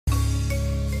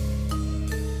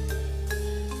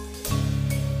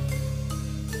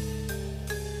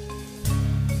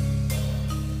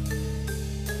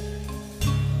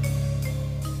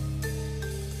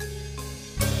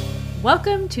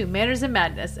Welcome to Manners and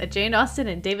Madness, a Jane Austen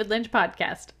and David Lynch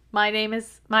podcast. My name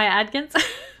is Maya Adkins.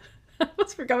 I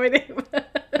almost forgot my name.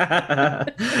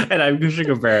 And I'm Kusha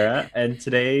Cabrera, and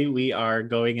today we are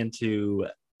going into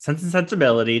Sense and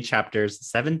Sensibility chapters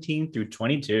 17 through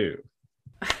 22.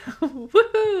 Woohoo!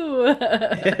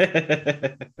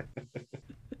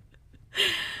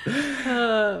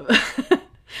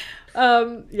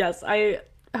 Yes,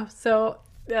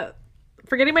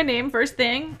 forgetting my name first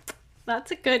thing.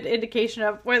 That's a good indication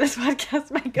of where this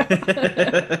podcast might go.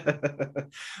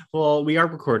 Well, we are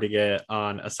recording it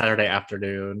on a Saturday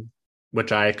afternoon,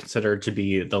 which I consider to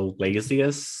be the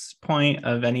laziest point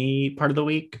of any part of the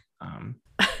week. I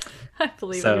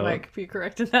believe you might be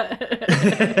correct in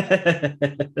that.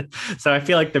 So I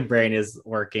feel like the brain is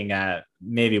working at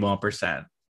maybe 1%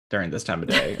 during this time of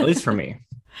day, at least for me.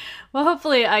 Well,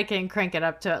 hopefully I can crank it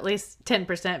up to at least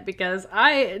 10% because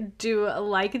I do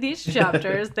like these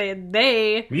chapters.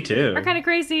 They Me too. Are kind of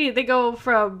crazy. They go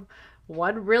from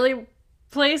one really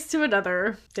place to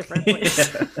another different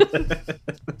place.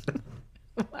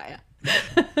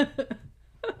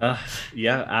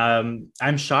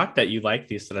 I'm shocked that you like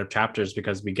these set of chapters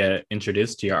because we get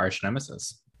introduced to your arch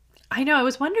nemesis. I know. I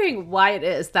was wondering why it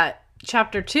is that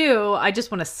chapter 2, I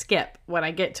just want to skip when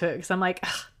I get to it because I'm like,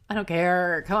 I don't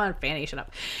care. Come on, Fanny, shut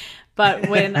up. But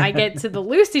when I get to the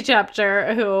Lucy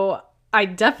chapter, who I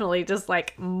definitely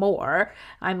dislike more,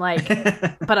 I'm like,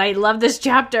 but I love this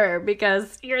chapter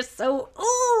because you're so,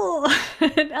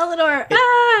 and Eleanor,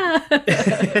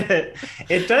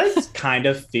 It does kind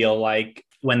of feel like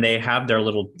when they have their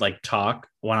little like talk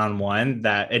one-on-one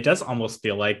that it does almost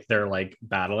feel like they're like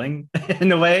battling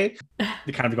in a way.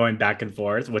 They're kind of going back and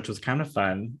forth, which was kind of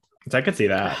fun. So I could see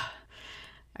that.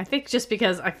 I think just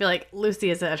because I feel like Lucy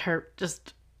is at her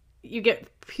you get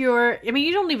pure, I mean,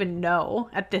 you don't even know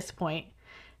at this point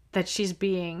that she's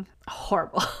being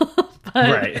horrible. But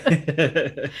right.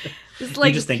 It's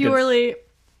like purely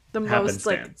the most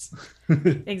like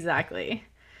exactly.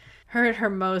 Her at her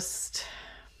most,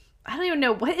 I don't even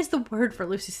know, what is the word for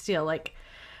Lucy Steele? Like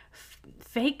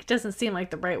fake doesn't seem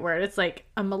like the right word. It's like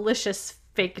a malicious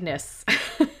fakeness.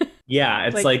 Yeah,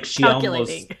 it's like she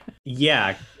almost,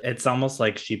 yeah, it's almost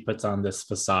like she puts on this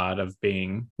facade of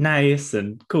being nice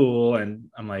and cool. And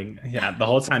I'm like, yeah, the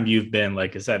whole time you've been,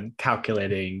 like I said,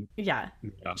 calculating. Yeah.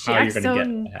 She acts so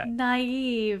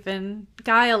naive and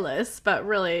guileless, but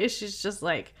really she's just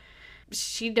like,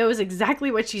 she knows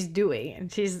exactly what she's doing and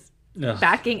she's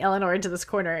backing Eleanor into this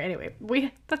corner. Anyway,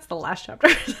 that's the last chapter.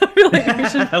 So I feel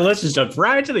like let's just jump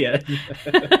right to the end.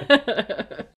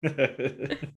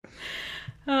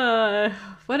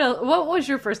 What else? What was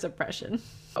your first impression?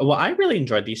 Well, I really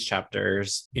enjoyed these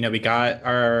chapters. You know, we got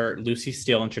our Lucy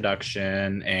Steele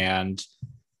introduction, and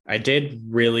I did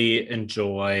really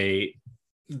enjoy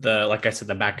like I said,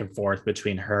 the back and forth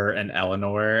between her and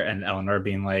Eleanor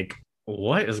being like,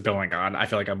 what is going on? I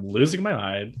feel like I'm losing my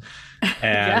mind.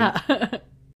 And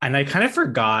and I kind of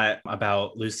forgot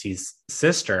about Lucy's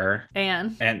sister,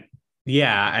 Anne. And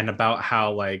about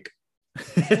how like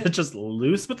just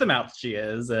loose with the mouth she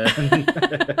is, and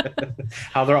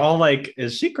how they're all like,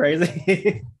 is she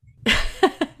crazy?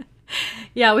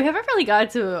 Yeah, we haven't really got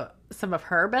to some of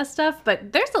her best stuff,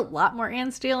 but there's a lot more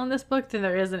Anne Steele in this book than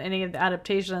there is in any of the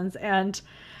adaptations, and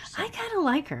I kind of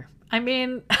like her. I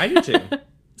mean, I do too.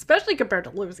 Especially compared to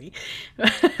Lucy.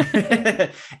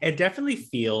 It definitely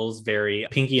feels very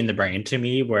Pinky in the Brain to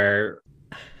me, where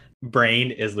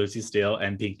Brain is Lucy Steele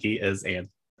and Pinky is Anne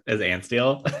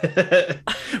Steele.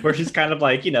 Where she's kind of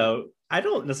like, you know, I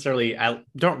don't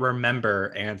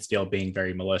remember Anne Steele being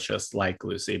very malicious like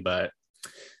Lucy, but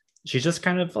she's just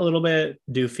kind of a little bit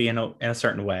doofy in a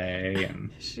certain way,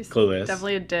 and she's clueless.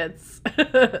 Definitely a ditz.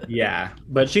 Yeah,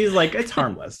 but she's like, it's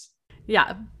harmless.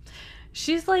 Yeah.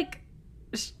 She's like,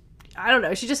 I don't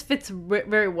know. She just fits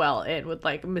very well in with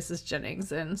like Mrs.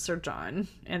 Jennings and Sir John,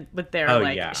 and with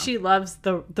their she loves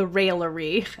the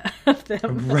raillery of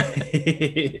them.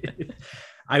 Right.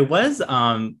 I was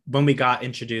when we got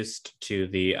introduced to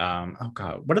the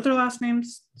what are their last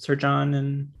names? Sir John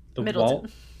and the Middleton.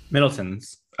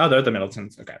 Middletons. Oh, they're the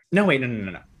Middletons. Okay. No, wait,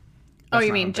 no. Oh,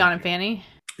 you mean John and Fanny?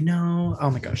 No. Oh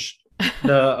my gosh.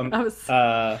 The oh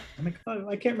my god,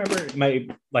 I can't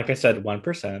remember. Like I said,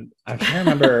 1%. I can't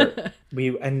remember.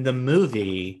 In the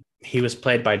movie, he was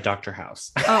played by Dr.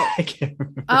 House. Oh, I can't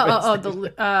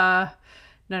remember.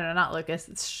 No, not Lucas.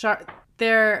 It's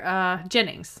they're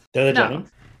Jennings. They're the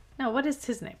Jennings. No, what is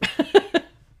his name?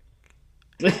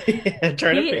 I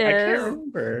can't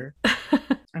remember.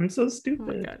 I'm so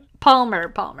stupid. Oh Palmer.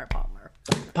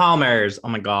 Palmer's. Oh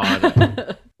my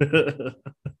god.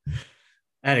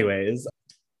 Anyways,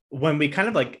 when we kind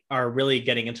of like are really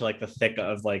getting into like the thick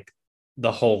of like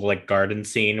the whole like garden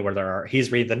scene where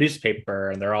he's reading the newspaper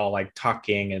and they're all like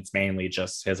talking, it's mainly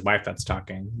just his wife that's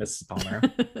talking, Mrs. Palmer.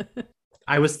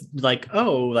 I was like,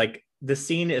 oh, like the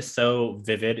scene is so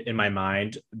vivid in my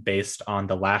mind based on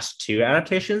the last two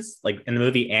adaptations, like in the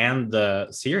movie and the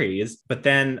series. But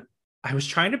then I was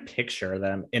trying to picture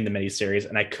them in the miniseries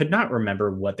and I could not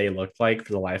remember what they looked like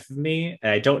for the life of me.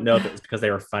 And I don't know if it was because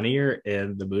they were funnier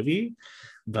in the movie,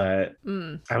 but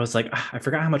I was like, I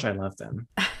forgot how much I love them.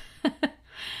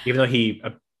 Even though he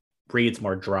reads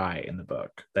more dry in the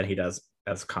book than he does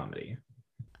as comedy.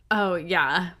 Oh,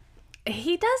 yeah.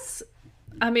 He does.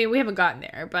 I mean, we haven't gotten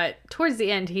there, but towards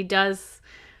the end, he does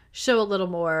show a little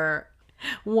more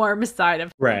warm side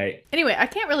of. Right. Anyway, I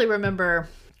can't really remember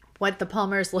what the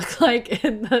Palmers look like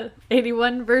in the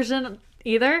 81 version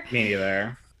either. Me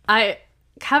neither. I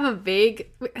have a vague.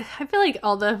 I feel like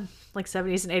all the like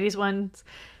 70s and 80s ones,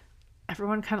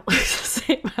 everyone kind of looks the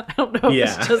same. I don't know.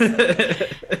 If it's just.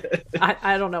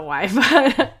 I don't know why,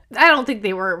 but I don't think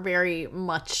they were very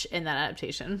much in that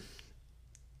adaptation.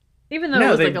 Even though it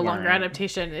was like a longer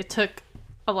adaptation, it took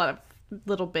a lot of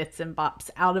little bits and bops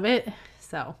out of it.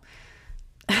 So.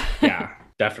 Yeah,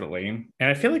 definitely. And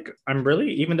I feel like I'm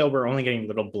really, even though we're only getting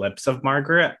little blips of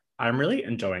Margaret, I'm really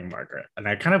enjoying Margaret. And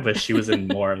I kind of wish she was in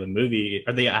more of the movie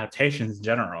or the adaptations in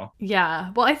general.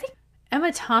 Yeah. Well, I think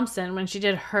Emma Thompson, when she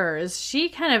did hers, she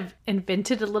kind of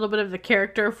invented a little bit of the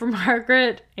character for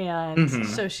Margaret. And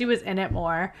so she was in it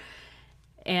more.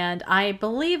 And I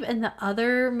believe in the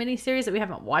other miniseries that we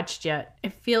haven't watched yet,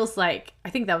 it feels like, I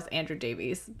think that was Andrew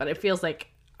Davies, but it feels like,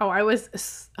 oh, I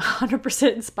was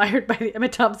 100% inspired by the Emma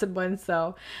Thompson one,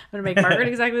 so I'm going to make Margaret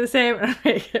exactly the same.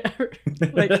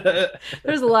 Like,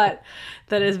 there's a lot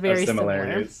that is very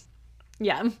similar.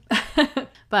 Yeah.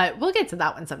 But we'll get to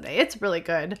that one someday. It's really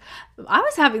good. I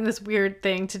was having this weird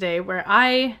thing today where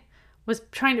I was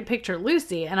trying to picture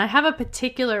Lucy, and I have a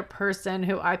particular person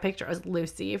who I picture as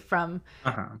Lucy from,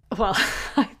 well,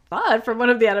 I thought from one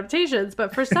of the adaptations,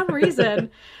 but for some reason,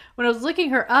 when I was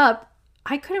looking her up,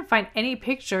 I couldn't find any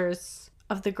pictures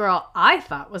of the girl I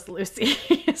thought was Lucy.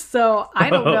 So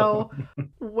I don't know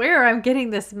where I'm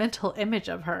getting this mental image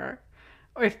of her.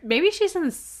 Or if maybe she's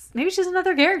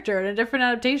another character in a different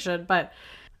adaptation, but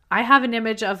I have an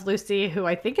image of Lucy who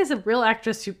I think is a real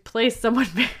actress who plays someone.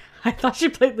 I thought she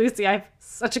played Lucy. I have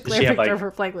such a clear picture of her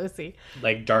playing Lucy.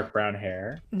 Like dark brown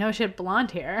hair? No, she had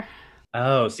blonde hair.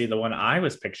 Oh, see, the one I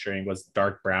was picturing was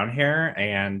dark brown hair,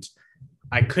 and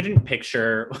I couldn't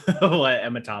picture what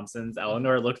Emma Thompson's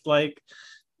Eleanor looked like.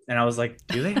 And I was like,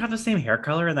 do they have the same hair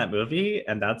color in that movie?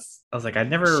 And I was like, She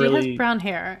has brown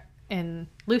hair, and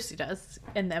Lucy does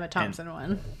in the Emma Thompson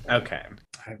one. Okay.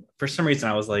 For some reason,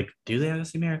 I was like, do they have the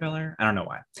same hair color? I don't know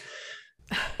why.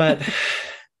 But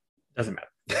doesn't matter.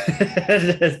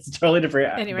 It's totally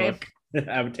different book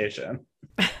adaptation.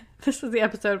 This is the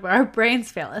episode where our brains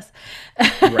fail us.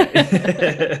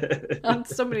 Right. On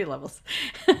so many levels.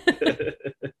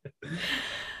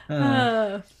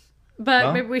 But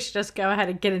maybe we should just go ahead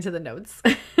and get into the notes.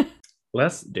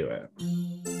 Let's do it.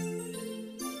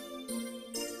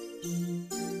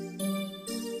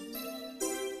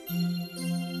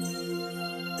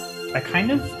 I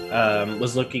kind of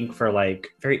was looking for like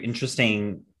very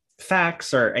interesting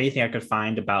facts or anything I could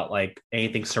find about like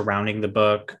anything surrounding the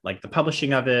book, like the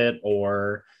publishing of it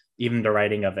or even the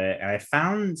writing of it. And I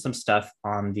found some stuff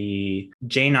on the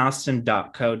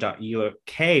janeausten.co.uk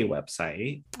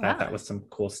website. That was some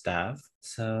cool stuff.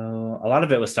 So a lot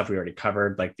of it was stuff we already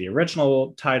covered, like the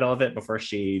original title of it before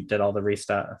she did all the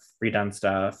redone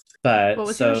stuff. But what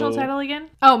was the original title again?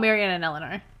 Oh, Marianne and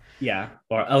Eleanor. Yeah,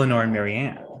 or Eleanor and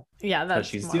Marianne. Yeah, that's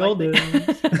she's the oldest.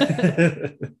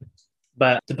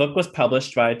 But the book was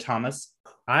published by Thomas,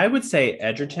 I would say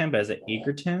Egerton, but is it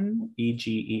Egerton?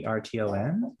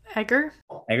 Egerton?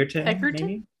 Egerton?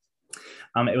 Maybe?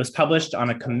 It was published on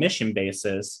a commission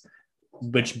basis,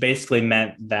 which basically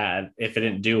meant that if it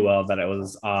didn't do well, that it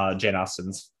was Jane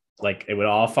Austen's, like it would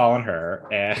all fall on her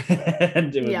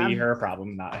and it would be her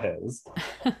problem, not his.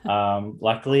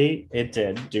 Luckily, it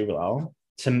did do well.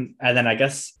 And then I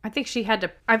think she had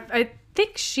to. I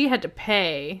think she had to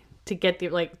pay to get the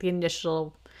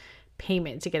initial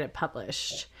payment to get it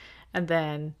published, and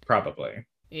then probably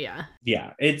yeah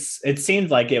it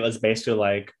seemed like it was basically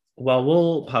like, well,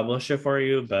 we'll publish it for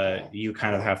you, but you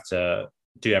kind of have to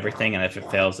do everything, and if it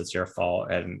fails, it's your fault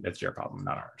and it's your problem,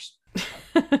 not ours.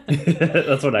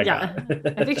 That's what I got.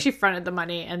 I think she fronted the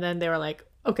money, and then they were like,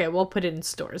 okay, we'll put it in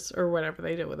stores or whatever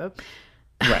they did with it.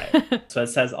 Right. So it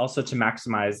says also to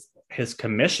maximize his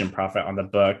commission profit on the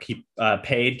book,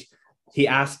 he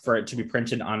asked for it to be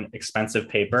printed on expensive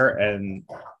paper, and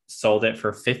sold it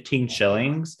for 15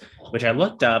 shillings, which I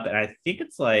looked up, and I think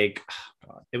it's like,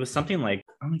 it was something like,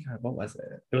 oh my God, what was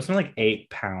it? It was something like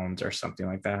 £8 or something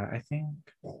like that, I think,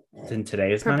 in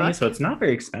today's Per money. book? So it's not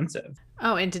very expensive.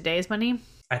 Oh, in today's money?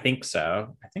 I think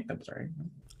so. I think that's right.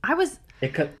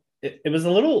 It was a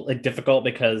little like difficult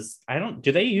because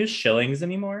do they use shillings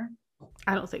anymore?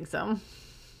 I don't think so.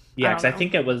 Yeah, because I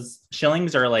think it was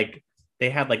shillings, or like they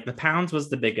had like the pounds was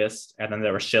the biggest, and then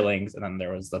there were shillings, and then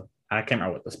there was I can't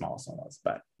remember what the smallest one was,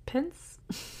 but pence.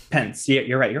 Yeah,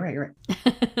 you're right.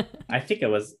 I think it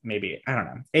was maybe, I don't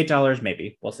know, $8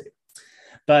 maybe. We'll see.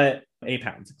 But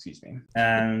 £8, excuse me.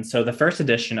 And so the first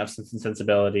edition of Sense and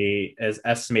Sensibility is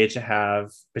estimated to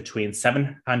have between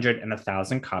 700 and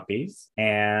 1,000 copies.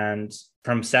 And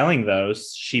from selling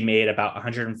those, she made about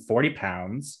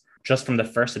 £140 just from the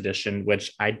first edition,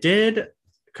 which I did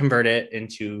convert it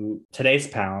into today's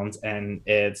pounds, and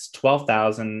it's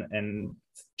 12,000 and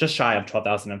just shy of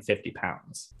 12,050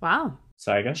 pounds. Wow.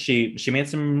 So I guess she made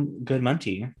some good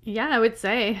money. Yeah, I would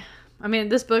say. I mean,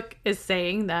 this book is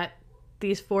saying that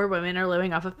these 4 women are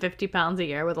living off of £50 a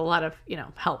year with a lot of,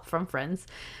 help from friends.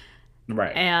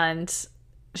 Right. And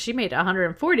she made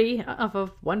 140 off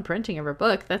of one printing of her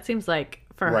book. That seems like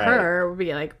for her would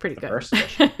be like pretty good.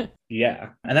 Yeah.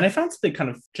 And then I found something kind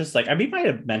of just like, I might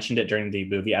have mentioned it during the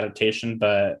movie adaptation,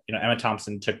 but Emma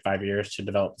Thompson took 5 years to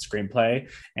develop the screenplay,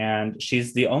 and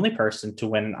she's the only person to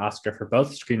win an Oscar for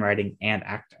both screenwriting and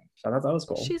acting. So I thought that was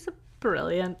cool. She's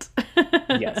brilliant.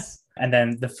 Yes. And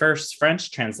then the first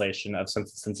French translation of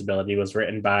Sense and Sensibility was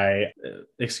written by,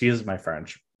 excuse my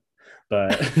French,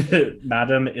 but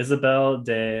Madame Isabelle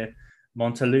de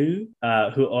Montelou,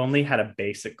 who only had a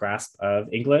basic grasp of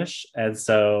English. And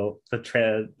so the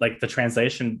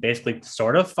translation basically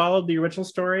sort of followed the original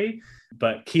story,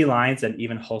 but key lines and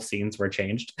even whole scenes were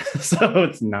changed. So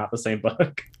it's not the same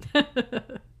book.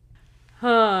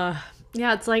 Yeah,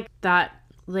 it's like that.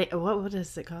 What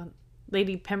is it called?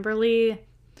 Lady Pemberley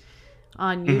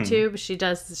on YouTube.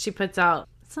 Mm-hmm. She puts out,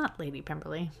 it's not Lady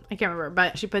Pemberley, I can't remember,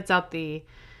 but she puts out the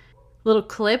little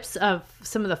clips of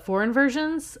some of the foreign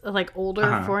versions, like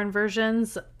older foreign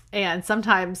versions, and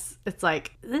sometimes it's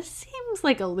like, this seems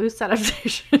like a loose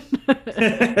adaptation.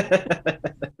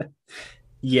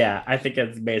 Yeah, I think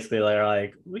it's basically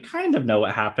like we kind of know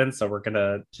what happened, so we're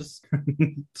gonna just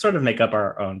sort of make up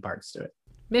our own parts to it.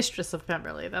 Mistress of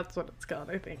Pemberley, that's what it's called,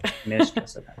 I think.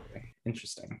 Mistress of Pemberley.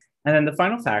 Interesting. And then the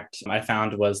final fact I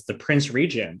found was the Prince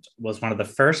Regent was one of the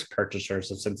first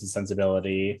purchasers of Sense and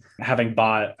Sensibility, having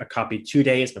bought a copy 2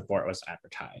 days before it was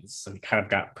advertised. So he kind of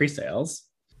got pre-sales.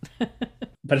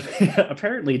 But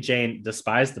apparently Jane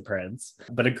despised the prince,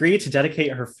 but agreed to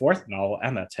dedicate her 4th novel,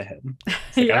 Emma, to him.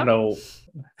 Like, yep.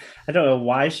 I don't know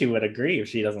why she would agree if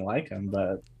she doesn't like him,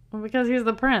 but... Well, because he's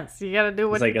the prince. You gotta do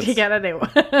what you gotta do.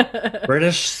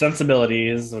 British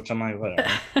sensibilities, which I'm like,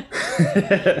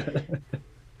 whatever.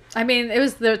 I mean, it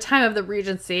was the time of the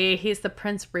Regency. He's the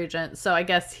Prince Regent, so I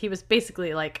guess he was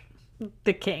basically like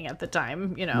the king at the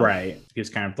time, Right. He was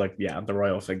kind of like, the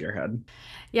royal figurehead.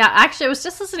 Yeah, actually, I was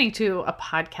just listening to a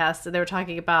podcast, and they were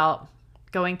talking about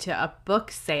going to a book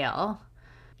sale,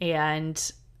 and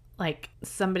like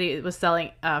somebody was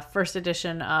selling a first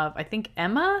edition of, I think,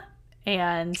 Emma.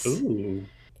 And ooh.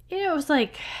 It was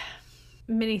like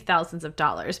many thousands of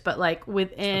dollars, but like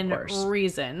within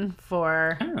reason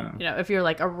for if you're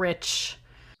like a rich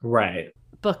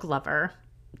book lover,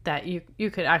 that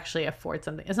you could actually afford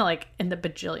something. It's not like in the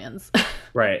bajillions.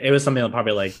 Right. It was something like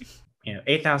probably like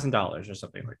 $8,000 or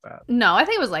something like that. No, I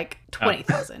think it was like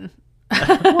 20,000.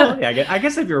 Well, yeah, I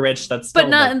guess if you're rich, that's still but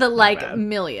not in the like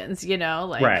millions,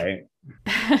 like right.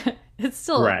 It's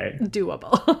still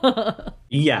doable.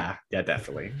 Yeah,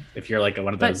 definitely. If you're like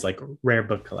one of those like rare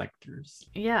book collectors.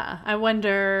 Yeah, I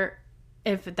wonder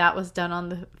if that was done on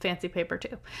the fancy paper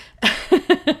too.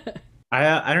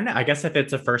 I don't know. I guess if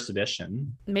it's a first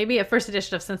edition. Maybe a first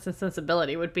edition of Sense and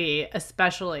Sensibility would be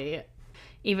especially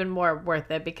even more worth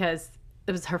it, because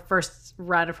it was her first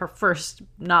run of her first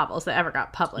novels that ever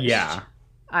got published. Yeah.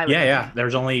 There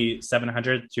was only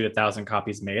 700 to 1,000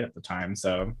 copies made at the time.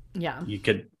 So yeah, you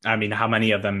could, I mean, how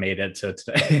many of them made it to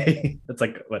today? It's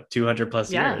like, what, 200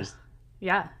 plus years?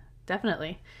 Yeah,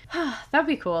 definitely. That'd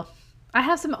be cool. I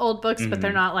have some old books, but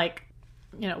they're not like,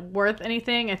 worth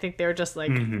anything. I think they were just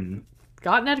like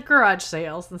gotten at garage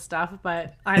sales and stuff,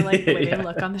 but I like the way they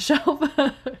look on the shelf.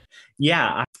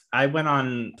 Yeah, I went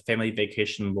on family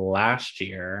vacation last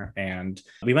year, and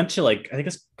we went to like, I think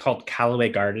it's called Callaway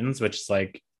Gardens, which is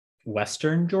like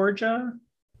Western Georgia.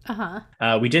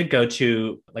 We did go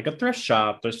to like a thrift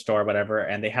store, whatever,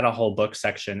 and they had a whole book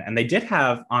section, and they did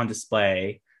have on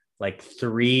display like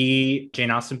 3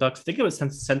 Jane Austen books. I think it was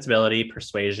Sensibility,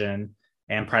 Persuasion,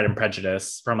 and Pride and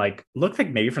Prejudice from like, looked like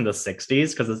maybe from the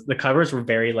 60s, because the covers were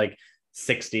very like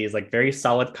 60s, like very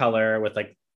solid color with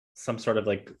like some sort of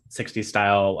like 60s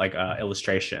style like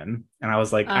illustration. And I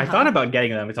was like, I thought about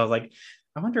getting them because I was like,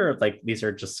 I wonder if like these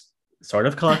are just sort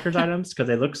of collector's items because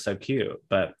they look so cute,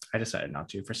 but I decided not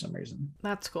to for some reason.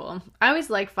 That's cool. I always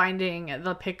like finding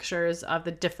the pictures of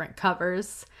the different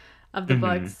covers of the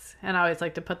books, and I always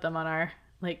like to put them on our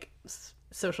like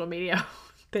social media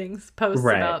things, posts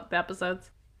about the episodes.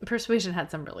 Persuasion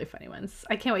had some really funny ones.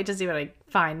 I can't wait to see what I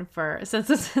find for Sense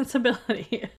and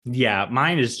Sensibility. Yeah,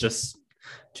 mine is just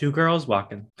 2 girls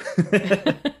walking.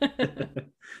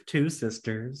 2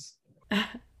 sisters.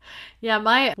 Yeah,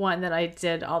 my one that I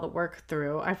did all the work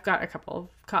through, I've got a couple of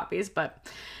copies, but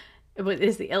it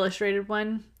is the illustrated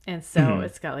one. And so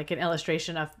it's got like an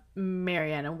illustration of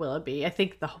Marianne and Willoughby. I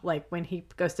think like when he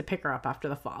goes to pick her up after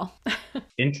the fall.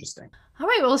 Interesting. All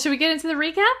right, well, should we get into the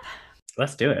recap?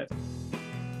 Let's do it.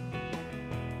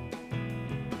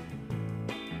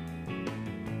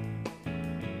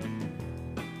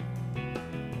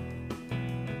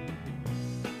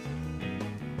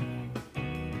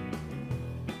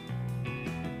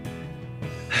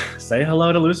 Say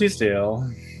hello to Lucy Steele.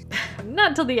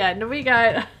 Not till the end. We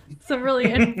got some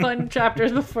really fun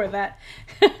chapters before that.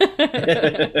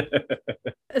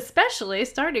 Especially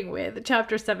starting with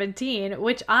chapter 17,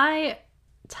 which I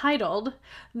titled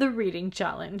The Reading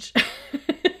Challenge.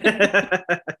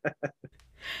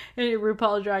 Any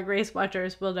RuPaul Drag Race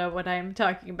watchers will know what I'm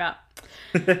talking about.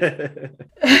 Oh,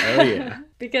 yeah.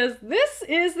 Because this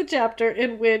is the chapter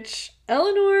in which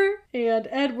Eleanor and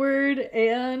Edward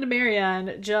and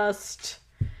Marianne just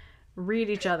read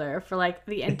each other for like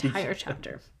the entire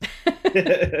chapter.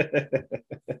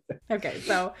 Okay,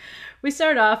 so we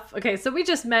start off. Okay, so we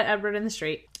just met Edward in the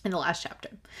street in the last chapter.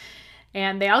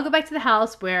 And they all go back to the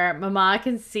house where Mama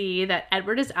can see that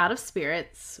Edward is out of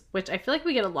spirits, which I feel like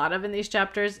we get a lot of in these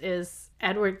chapters, is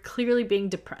Edward clearly being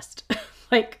depressed.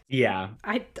 Like, yeah,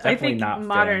 I think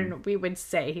modern we would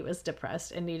say he was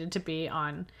depressed and needed to be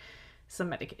on some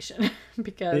medication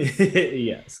because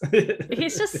yes,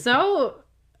 he's just so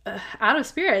out of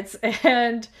spirits.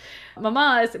 And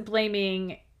Mama is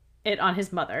blaming it on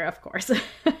his mother, of course.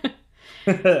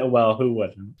 Well, who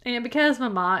wouldn't? And because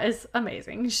Mama is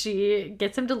amazing, she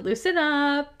gets him to loosen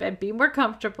up and be more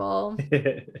comfortable.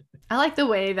 I like the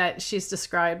way that she's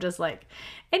described as like,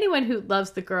 anyone who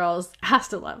loves the girls has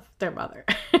to love their mother.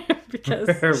 Because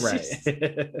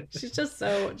she's just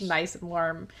so nice and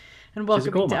warm and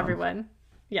welcoming to everyone.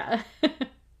 Yeah.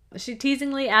 She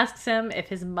teasingly asks him if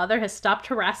his mother has stopped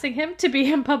harassing him to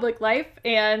be in public life,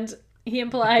 and he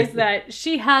implies that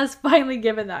she has finally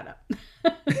given that up.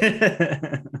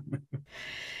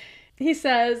 He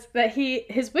says that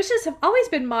his wishes have always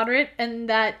been moderate and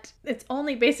that it's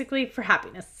only basically for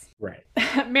happiness. Right.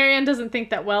 Marianne doesn't think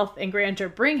that wealth and grandeur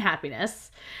bring happiness.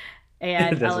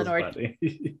 And Eleanor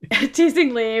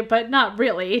teasingly, but not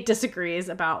really, disagrees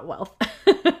about wealth.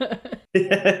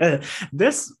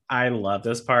 I love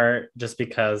this part just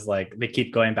because like they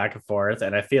keep going back and forth,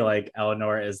 and I feel like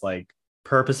Eleanor is like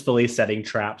purposefully setting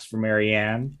traps for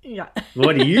Marianne. Yeah.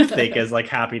 What do you think is like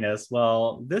happiness?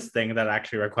 Well, this thing that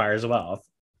actually requires wealth.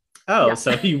 Oh, yeah.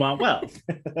 So you want wealth.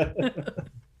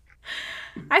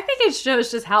 I think it shows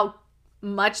just how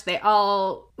much they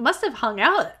all must have hung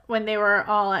out when they were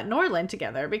all at Norland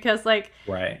together, because like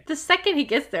the second he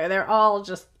gets there, they're all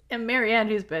just, and Marianne,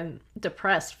 who's been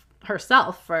depressed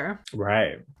herself for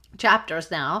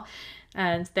chapters now,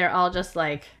 and they're all just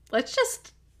like, let's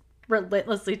just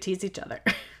relentlessly tease each other.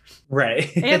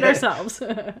 Right. And ourselves.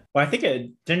 Well, I think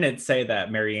it say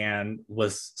that Marianne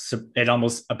it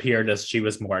almost appeared as she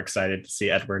was more excited to see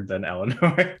Edward than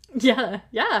Eleanor. Yeah.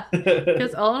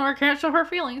 Because Eleanor can't show her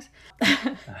feelings.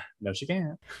 No, she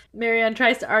can't. Marianne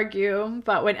tries to argue,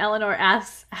 but when Eleanor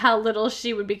asks how little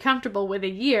she would be comfortable with a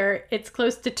year, it's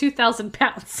close to 2,000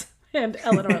 pounds. And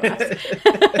Eleanor laughs.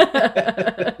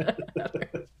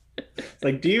 It's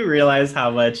like, do you realize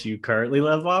how much you currently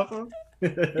live off of?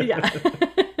 Yeah.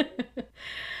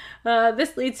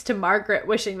 This leads to Margaret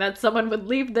wishing that someone would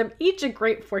leave them each a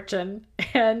great fortune,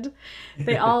 and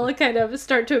they all kind of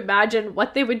start to imagine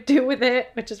what they would do with it,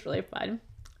 which is really fun.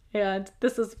 And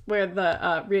this is where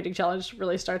the reading challenge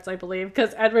really starts, I believe,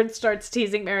 because Edward starts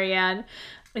teasing Marianne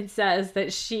and says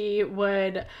that she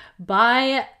would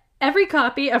buy every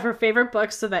copy of her favorite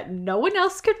books so that no one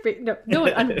else could read, no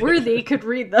one unworthy could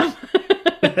read them.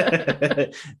 I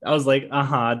was like,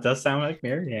 it does sound like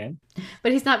Marianne.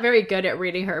 But he's not very good at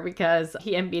reading her because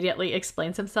he immediately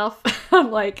explains himself.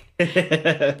 I'm like,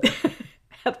 Edward,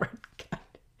 God.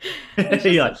 It's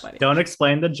just so funny. Don't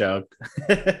explain the joke.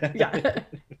 Yeah.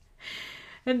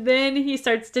 And then he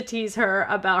starts to tease her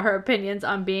about her opinions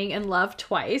on being in love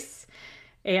twice.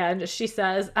 And she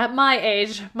says, at my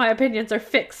age, my opinions are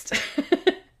fixed.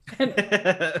 and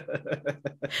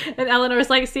Eleanor's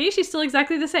like, see, she's still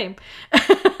exactly the same.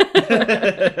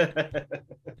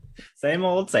 Same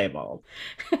old, same old.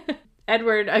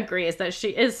 Edward agrees that she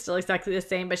is still exactly the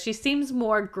same, but she seems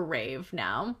more grave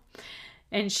now.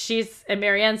 And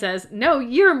Marianne says, no,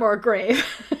 you're more grave.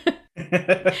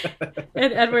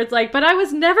 And Edward's like, but I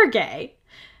was never gay.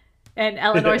 And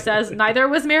Eleanor says, neither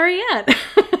was Marianne.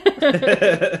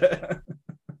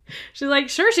 She's like,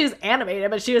 sure, she was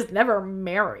animated, but she was never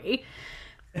merry.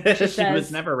 She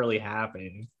was never really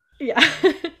happy. Yeah.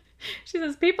 She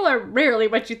says, people are rarely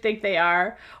what you think they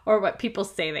are or what people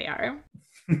say they are.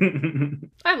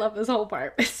 I love this whole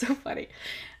part. It's so funny.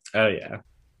 Oh, yeah.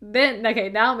 Then, okay,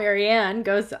 now Marianne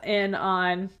goes in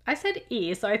on, I said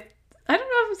E, so I don't know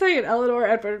if I'm saying Eleanor or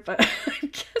Edward, but I'm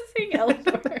guessing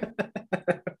Eleanor.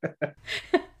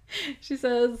 She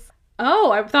says,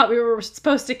 oh, I thought we were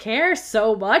supposed to care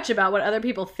so much about what other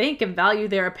people think and value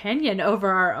their opinion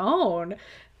over our own.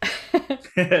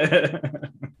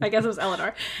 I guess it was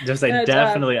Eleanor. Just say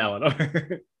definitely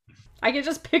Eleanor. I can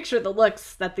just picture the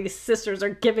looks that these sisters are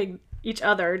giving each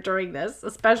other during this,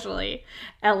 especially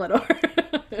Eleanor.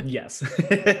 Yes.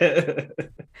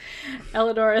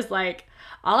 Eleanor is like,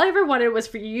 all I ever wanted was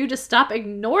for you to stop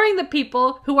ignoring the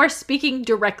people who are speaking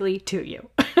directly to you.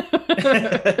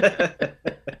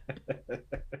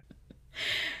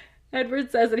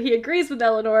 Edward says that he agrees with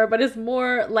Eleanor, but is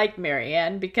more like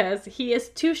Marianne because he is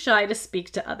too shy to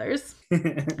speak to others.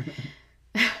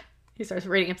 He starts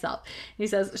rating himself. He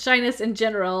says shyness in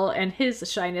general, and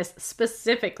his shyness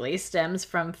specifically, stems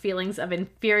from feelings of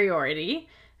inferiority.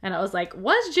 And I was like,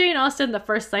 was Jane Austen the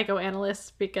first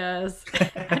psychoanalyst? Because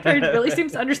Edward really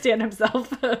seems to understand himself.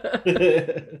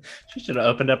 She should have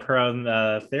opened up her own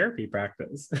therapy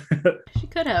practice. She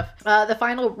could have. The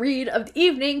final read of the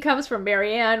evening comes from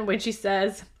Marianne when she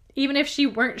says, even if she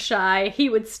weren't shy, he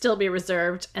would still be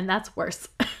reserved, and that's worse.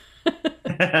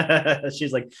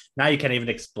 She's like, now you can't even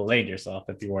explain yourself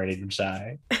if you weren't even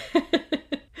shy.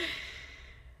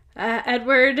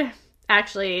 Edward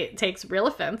actually takes real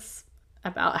offense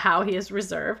about how he is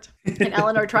reserved, and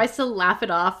Eleanor tries to laugh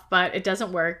it off, but it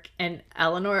doesn't work, and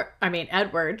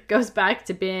Edward goes back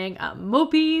to being a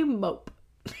mopey mope.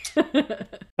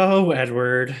 Oh,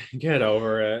 Edward, get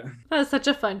over it. That was such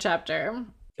a fun chapter.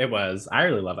 It was. I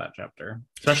really love that chapter,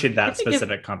 especially that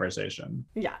specific conversation.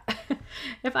 Yeah.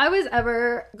 If I was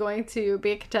ever going to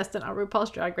be a contestant on RuPaul's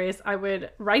Drag Race, I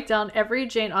would write down every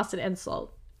Jane Austen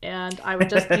insult, and I would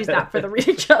just use that for the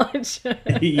reading challenge.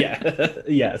 Yeah.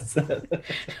 Yes.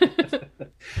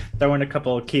 Throw in a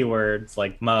couple of keywords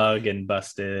like mug and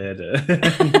busted,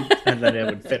 and then it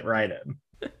would fit right in.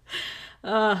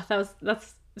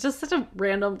 That's just such a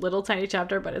random little tiny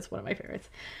chapter, but it's one of my favorites.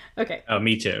 Okay. Oh,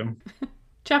 me too.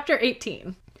 Chapter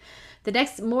 18. The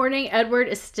next morning, Edward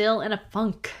is still in a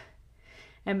funk.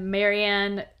 And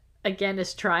Marianne, again,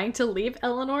 is trying to leave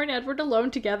Eleanor and Edward alone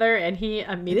together, and he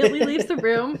immediately leaves the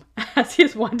room, as he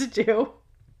is wont to do.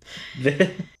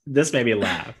 This made me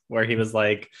laugh, where he was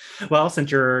like, well, since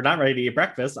you're not ready to eat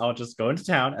breakfast, I'll just go into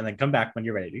town and then come back when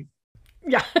you're ready.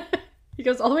 Yeah. He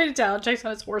goes all the way to town, checks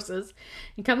on his horses,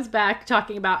 and comes back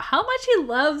talking about how much he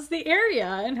loves the area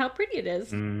and how pretty it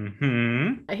is.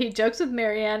 Mm-hmm. He jokes with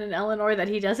Marianne and Eleanor that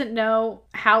he doesn't know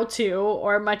how to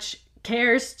or much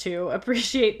cares to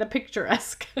appreciate the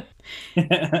picturesque.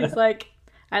 He's like,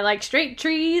 I like straight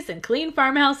trees and clean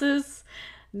farmhouses.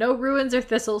 No ruins or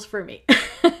thistles for me.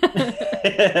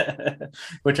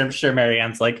 Which I'm sure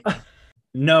Marianne's like,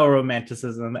 no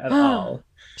romanticism at all.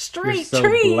 Straight so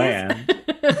trees. Bland.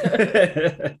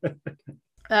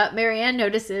 Marianne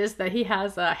notices that he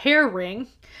has a hair ring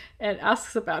and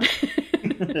asks about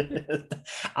it.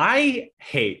 I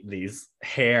hate these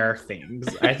hair things.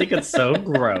 I think it's so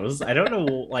gross. I don't know,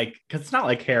 like, because it's not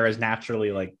like hair is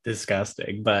naturally like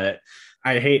disgusting, but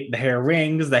I hate the hair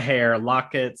rings, the hair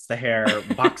lockets, the hair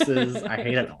boxes. I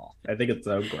hate it all. I think it's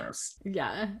so gross.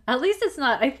 Yeah. At least it's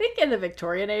not. I think in the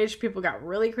Victorian age, people got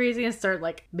really crazy and started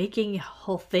like making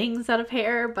whole things out of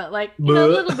hair, but like, you know, a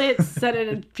little bit set in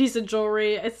a piece of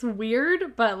jewelry. It's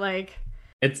weird, but like.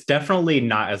 It's definitely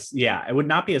not as, yeah, it would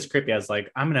not be as creepy as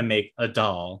like, I'm going to make a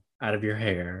doll out of your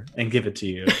hair and give it to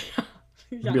you.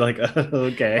 Yeah. Be like, oh,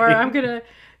 okay. Or I'm going to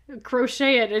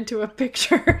crochet it into a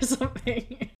picture or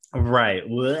something. Right.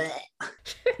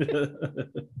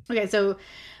 Okay, so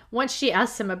once she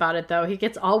asks him about it, though, he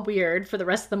gets all weird for the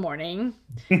rest of the morning,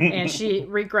 and she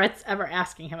regrets ever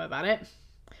asking him about it.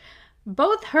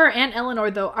 Both her and Eleanor,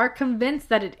 though, are convinced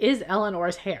that it is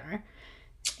Eleanor's hair.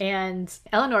 And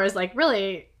Eleanor is like,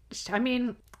 really, I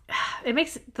mean, it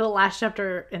makes the last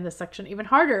chapter in this section even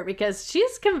harder because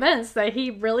she's convinced that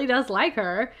he really does like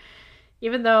her,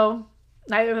 even though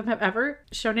neither of them have ever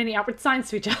shown any outward signs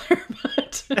to each other.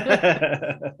 But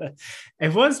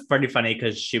it was pretty funny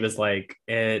because she was like,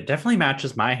 it definitely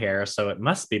matches my hair, so it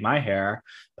must be my hair.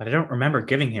 But I don't remember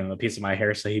giving him a piece of my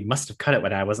hair, so he must have cut it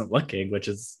when I wasn't looking, which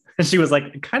is, she was like,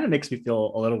 it kind of makes me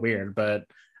feel a little weird, but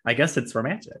I guess it's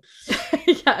romantic.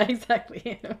 Yeah,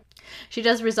 exactly. She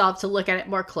does resolve to look at it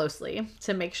more closely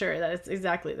to make sure that it's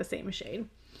exactly the same shade.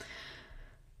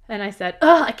 And I said,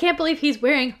 oh, I can't believe he's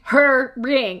wearing her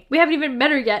ring. We haven't even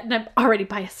met her yet, and I'm already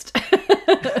biased.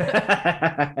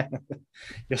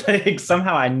 You're like,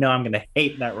 somehow I know I'm going to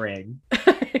hate that ring.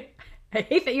 I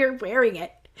hate that you're wearing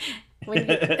it.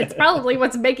 It's probably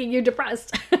what's making you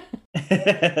depressed.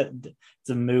 It's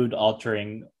a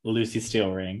mood-altering Lucy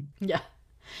Steele ring. Yeah.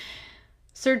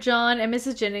 Sir John and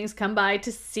Mrs. Jennings come by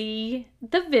to see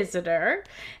the visitor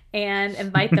and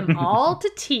invite them all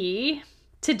to tea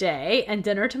today and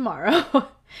dinner tomorrow.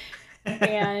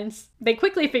 And they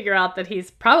quickly figure out that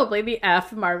he's probably the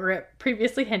F Margaret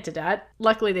previously hinted at.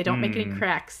 Luckily, they don't make any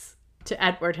cracks to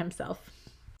Edward himself.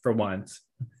 For once.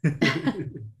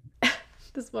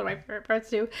 This is one of my favorite parts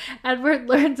too. Edward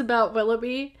learns about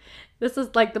Willoughby. This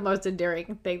is like the most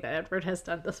endearing thing that Edward has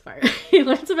done thus far. He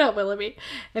learns about Willoughby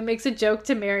and makes a joke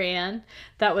to Marianne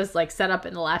that was like set up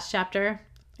in the last chapter.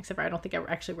 Except for I don't think I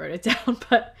actually wrote it down,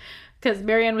 but because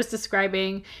Marianne was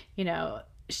describing, you know,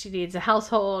 she needs a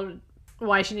household,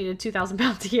 why she needed 2,000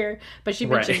 pounds a year, but she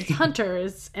mentions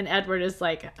hunters, and Edward is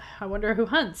like, I wonder who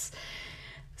hunts.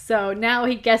 So now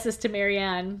he guesses to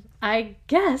Marianne, I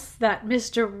guess that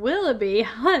Mr. Willoughby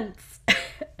hunts.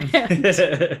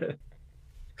 I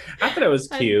thought it was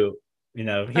cute. You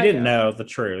know, he didn't know the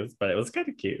truth, but it was kind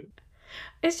of cute.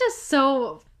 It's just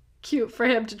so cute for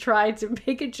him to try to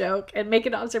make a joke and make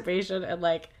an observation, and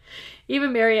like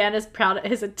even Marianne is proud of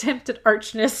his attempt at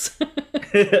archness.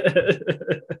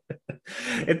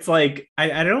 It's like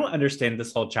I don't understand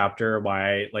this whole chapter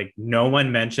why like no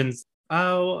one mentions,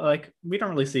 oh, like we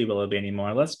don't really see Willoughby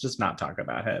anymore, let's just not talk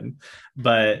about him.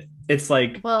 But it's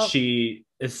like, well, she's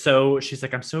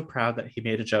like, I'm so proud that he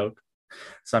made a joke,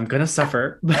 so I'm gonna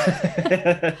suffer.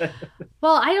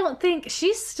 Well, I don't think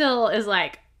she still is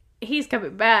like, he's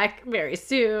coming back very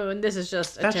soon, this is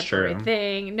just a temporary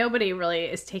thing. Nobody really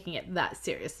is taking it that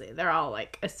seriously. They're all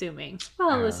like assuming,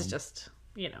 well, this is just,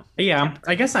 you know. Yeah,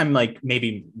 I guess I'm like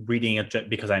maybe reading it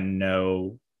because I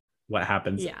know what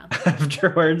happens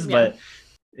afterwards, but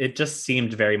it just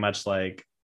seemed very much like,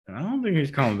 I don't think he's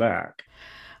coming back.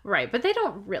 Right, but they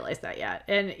don't realize that yet.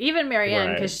 And even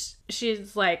Marianne, because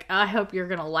she's like, I hope you're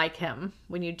gonna like him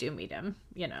when you do meet him,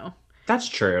 you know. That's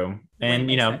true. And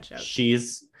you know,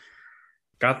 she's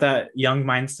got that young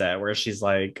mindset where she's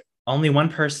like, only one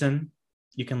person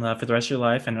you can love for the rest of your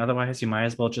life, and otherwise you might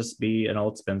as well just be an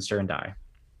old spinster and die.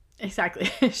 Exactly.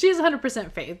 She has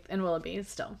 100% faith in Willoughby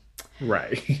still.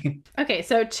 Right. Okay,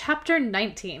 so chapter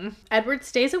 19. Edward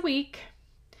stays a week.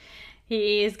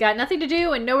 He's got nothing to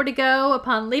do and nowhere to go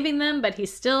upon leaving them, but he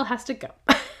still has to go.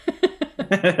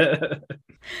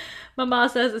 Mama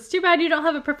says, it's too bad you don't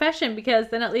have a profession, because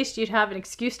then at least you'd have an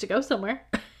excuse to go somewhere.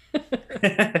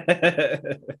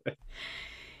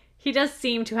 He does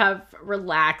seem to have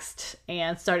relaxed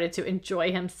and started to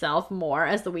enjoy himself more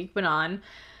as the week went on.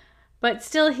 But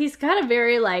still, he's got a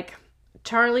very, like,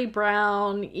 Charlie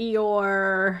Brown,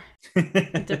 Eeyore,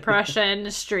 depression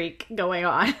streak going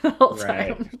on the whole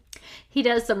time. Right. He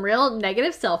does some real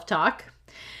negative self-talk.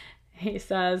 He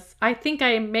says, I think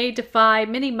I may defy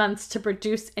many months to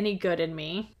produce any good in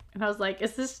me. And I was like,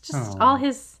 is this just all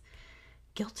his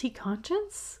guilty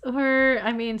conscience? Or,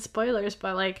 I mean, spoilers,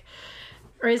 but like,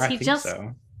 or is he just,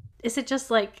 is it just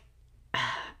like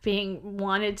being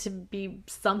wanted to be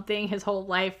something his whole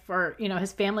life, or, you know,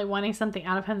 his family wanting something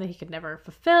out of him that he could never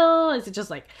fulfill? Is it just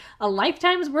like a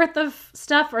lifetime's worth of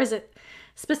stuff, or is it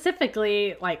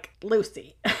specifically like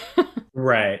Lucy?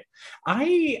 Right.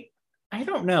 I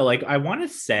don't know. Like, I want to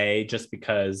say, just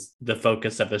because the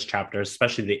focus of this chapter,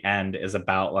 especially the end, is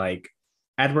about like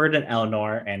Edward and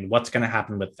Eleanor and what's going to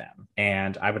happen with them.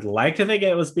 And I would like to think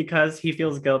it was because he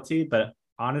feels guilty, but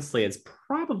honestly, it's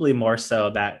probably more so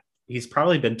that he's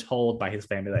probably been told by his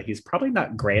family that he's probably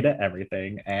not great at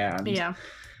everything. And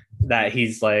that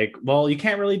he's like, well, you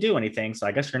can't really do anything, so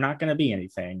I guess you're not going to be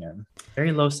anything. And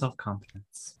very low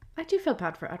self-confidence. I do feel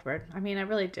bad for Edward. I mean, I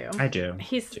really do. I do.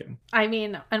 I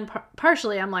mean, and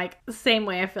partially I'm like the same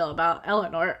way I feel about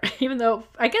Eleanor, even though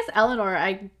I guess Eleanor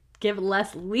I give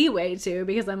less leeway to,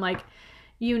 because I'm like,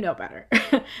 you know better.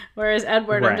 Whereas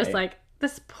Edward, I'm just Right. like,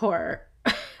 this poor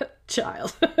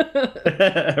child.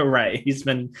 Right.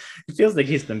 It feels like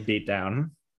he's been beat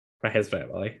down by his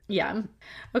family. Yeah.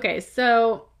 Okay,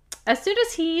 so as soon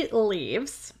as he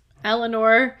leaves,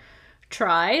 Eleanor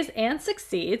tries and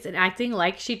succeeds in acting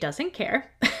like she doesn't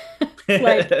care.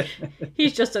 Like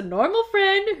he's just a normal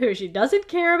friend who she doesn't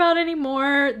care about any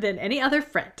more than any other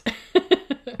friend.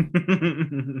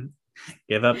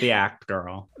 Give up the act,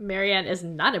 girl. Marianne is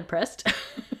not impressed.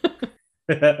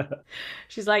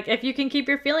 She's like, if you can keep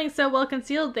your feelings so well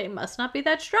concealed, they must not be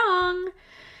that strong.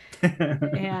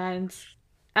 And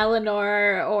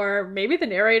Eleanor, or maybe the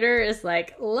narrator, is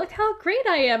like, look how great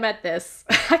I am at this.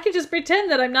 I can just pretend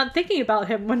that I'm not thinking about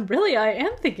him when really I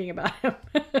am thinking about him.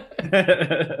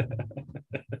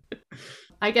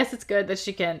 I guess it's good that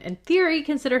she can, in theory,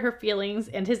 consider her feelings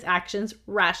and his actions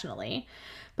rationally.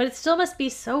 But it still must be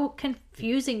so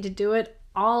confusing to do it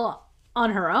all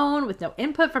on her own with no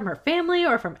input from her family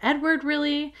or from Edward,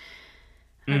 really.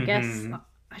 I guess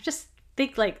I just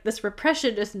think like this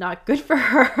repression is not good for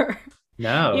her.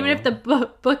 No. Even if the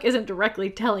book isn't directly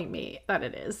telling me that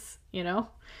it is, you know?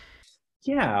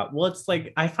 Yeah. Well, it's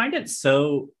like, I find it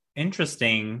so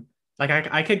interesting. Like,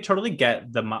 I could totally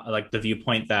get the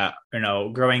viewpoint that,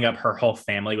 growing up, her whole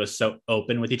family was so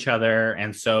open with each other.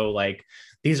 And so, like,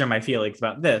 these are my feelings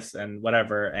about this and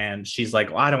whatever. And she's like,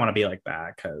 well, I don't want to be like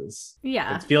that because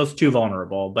it feels too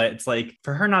vulnerable. But it's like,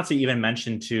 for her not to even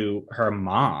mention to her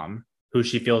mom, who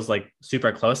she feels like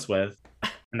super close with,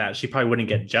 and that she probably wouldn't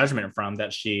get judgment from,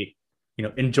 that she,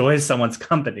 enjoys someone's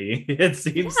company. It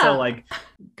seems so like,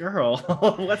 girl,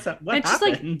 what's up? What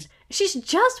happened? Like, she's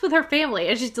just with her family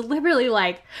and she's deliberately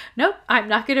like, nope, I'm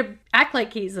not going to act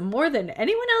like he's more than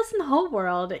anyone else in the whole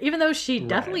world, even though she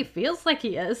definitely feels like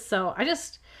he is. So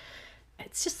it's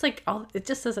just like, it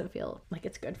just doesn't feel like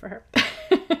it's good for her.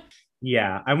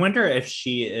 Yeah, I wonder if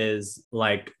she is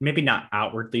like, maybe not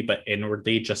outwardly, but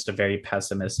inwardly just a very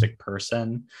pessimistic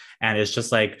person. And it's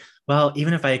just like, well,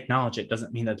 even if I acknowledge it,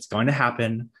 doesn't mean that it's going to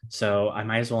happen. So I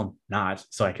might as well not,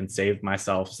 so I can save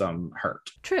myself some hurt.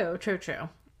 True.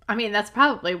 I mean, that's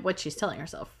probably what she's telling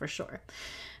herself for sure.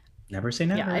 Never say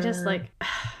never. Yeah, I just like,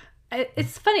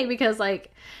 it's funny because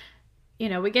like,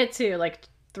 we get to like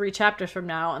 3 chapters from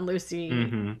now and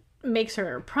Lucy makes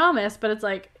her promise, but it's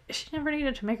like, she never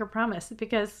needed to make her promise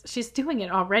because she's doing it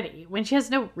already when she has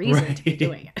no reason to be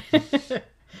doing it.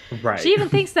 Right. She even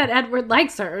thinks that Edward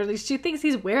likes her. She thinks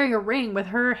he's wearing a ring with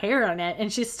her hair on it,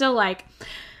 and she's still like,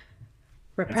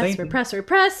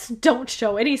 repress. Don't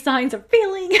show any signs of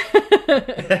feeling.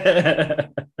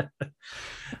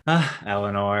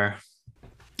 Eleanor.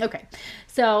 Okay,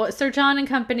 so Sir John and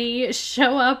company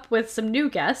show up with some new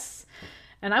guests.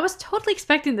 And I was totally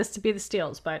expecting this to be the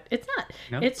Steeles, but it's not.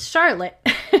 Nope. It's Charlotte,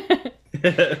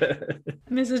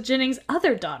 Mrs. Jennings'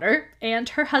 other daughter, and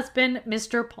her husband,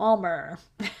 Mr. Palmer.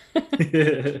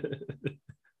 The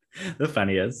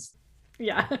funniest.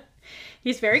 Yeah.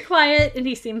 He's very quiet, and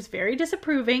he seems very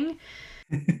disapproving.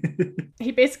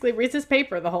 He basically reads his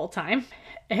paper the whole time.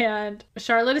 And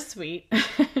Charlotte is sweet.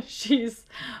 She's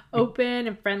open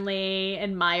and friendly,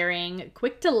 admiring,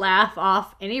 quick to laugh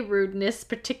off any rudeness,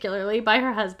 particularly by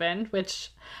her husband,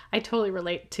 which I totally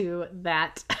relate to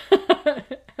that.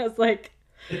 As like,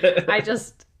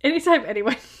 anytime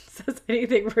anyone says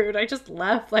anything rude, I just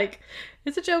laugh like,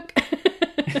 it's a joke.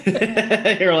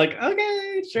 You're like,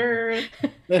 okay, sure.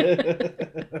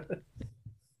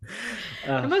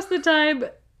 Most of the time,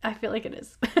 I feel like it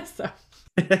is. So.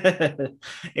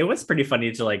 It was pretty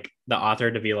funny to like the author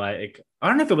to be like, I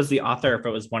don't know if it was the author or if it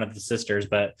was one of the sisters,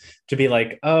 but to be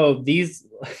like, oh, these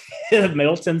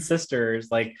Middleton sisters,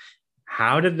 like,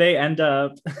 how did they end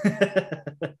up?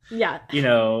 Yeah.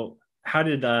 How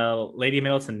did Lady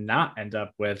Middleton not end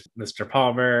up with Mr.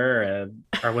 Palmer?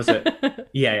 Or was it?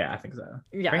 Yeah, I think so.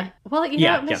 Yeah. Right? Well,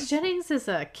 Miss Jennings is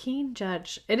a keen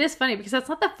judge. It is funny because that's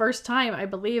not the first time I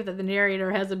believe that the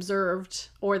narrator has observed,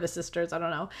 or the sisters, I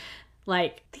don't know.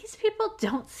 Like, these people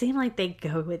don't seem like they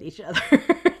go with each other.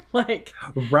 Like,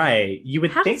 right. You would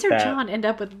how think did Sir John end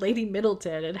up with Lady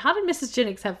Middleton? And how did Mrs.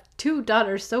 Jennings have 2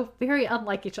 daughters so very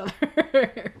unlike each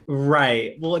other?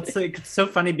 Right. Well, it's like, it's so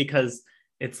funny because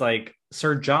it's like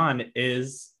Sir John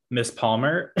is Miss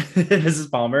Palmer,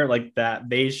 Mrs. Palmer, like that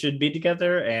they should be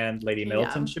together, and Lady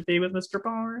Middleton should be with Mr.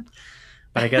 Palmer.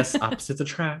 But I guess opposites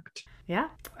attract. Yeah,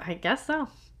 I guess so.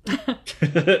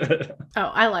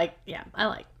 I like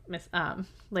Miss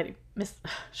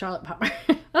Charlotte Palmer.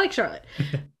 I like Charlotte.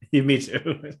 Me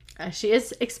too. She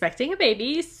is expecting a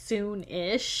baby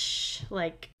soon-ish,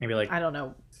 like maybe like I don't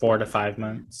know, 4 to 5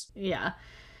 months. Yeah,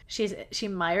 she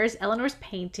admires Eleanor's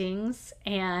paintings,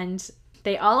 and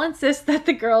They all insist that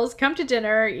the girls come to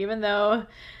dinner, even though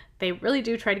they really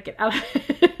do try to get out of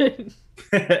it.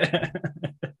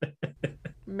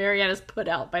 Marianne is put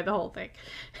out by the whole thing.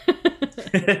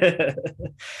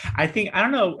 I think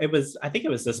it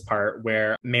was this part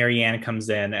where Marianne comes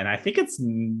in, and I think it's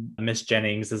Miss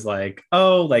Jennings is like,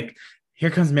 oh, like, here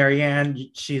comes Marianne.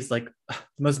 She's like the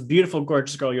most beautiful,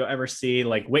 gorgeous girl you'll ever see.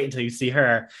 Like, wait until you see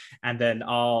her. And then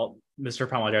all Mr.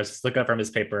 Palmer does is look up from his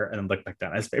paper and then look back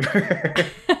down at his paper.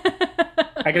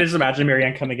 I can just imagine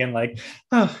Marianne coming in like,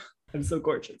 oh, I'm so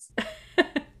gorgeous.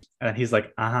 And he's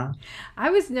like, uh-huh.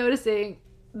 I was noticing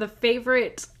the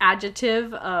favorite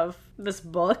adjective of this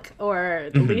book, or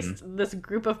at least this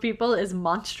group of people, is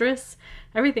monstrous.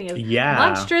 Everything is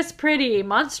monstrous pretty,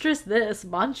 monstrous this,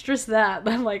 monstrous that.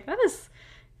 I'm like, that is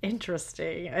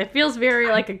interesting. It feels very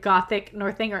like a Gothic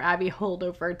Northanger Abbey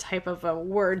holdover type of a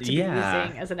word to be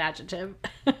using as an adjective.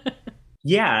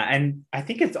 Yeah, and I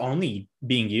think it's only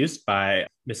being used by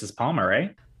Mrs. Palmer,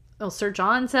 right? Well, Sir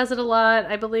John says it a lot,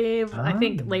 I believe. I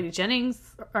think Lady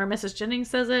Jennings or Mrs. Jennings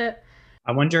says it.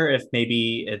 I wonder if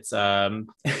maybe it's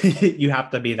you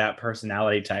have to be that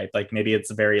personality type. Like maybe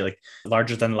it's a very like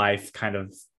larger than life kind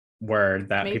of word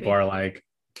that people are like,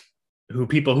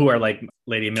 people who are like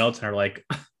Lady Middleton are like,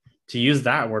 to use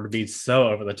that word would be so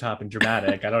over the top and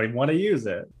dramatic. I don't even want to use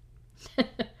it.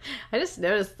 I just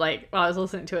noticed, like, while I was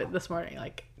listening to it this morning,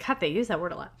 like, God, they use that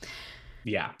word a lot.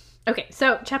 Yeah. Okay,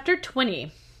 so chapter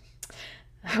 20,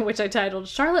 which I titled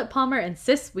Charlotte Palmer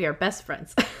Insists We Are Best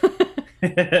Friends.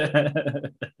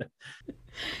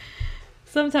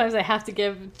 Sometimes I have to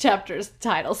give chapters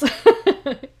titles.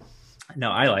 No,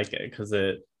 I like it because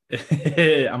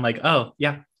I'm like, oh,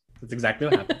 yeah, that's exactly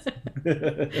what happens.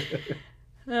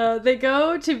 They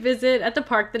go to visit at the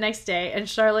park the next day, and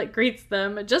Charlotte greets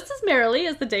them just as merrily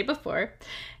as the day before.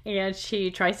 And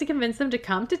she tries to convince them to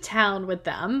come to town with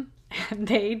them, and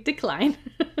they decline.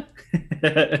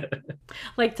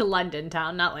 Like to London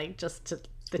town, not like just to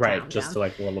the town. Right, just to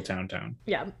like the little town.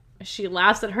 Yeah. She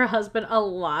laughs at her husband a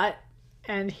lot,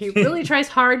 and he really tries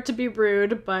hard to be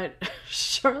rude, but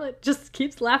Charlotte just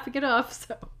keeps laughing it off,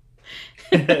 so...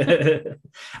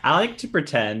 I like to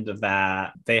pretend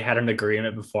that they had an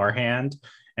agreement beforehand,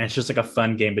 and it's just like a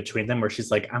fun game between them where she's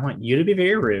like, I want you to be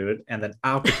very rude, and then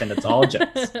I'll pretend it's all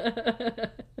jokes.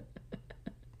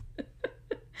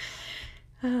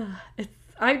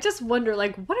 I just wonder,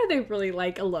 like, what are they really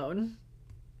like alone?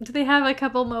 Do they have a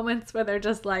couple moments where they're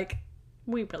just like,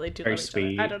 we really do very love each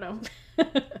sweet. other? I don't know.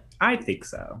 I think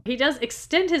so. He does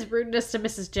extend his rudeness to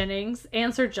Mrs. Jennings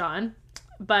and Sir John,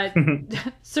 but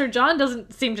Sir John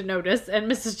doesn't seem to notice,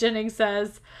 and Mrs. Jennings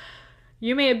says,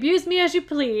 you may abuse me as you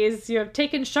please. You have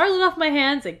taken Charlotte off my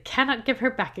hands and cannot give her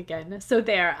back again. So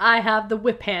there, I have the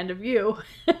whip hand of you.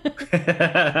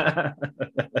 And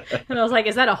I was like,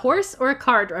 is that a horse or a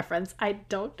card reference? I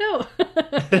don't know.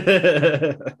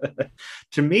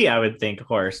 To me, I would think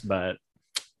horse, but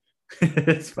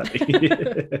it's funny.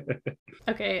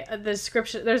 Okay, the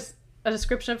description. There's a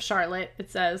description of Charlotte.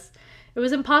 It says, it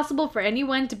was impossible for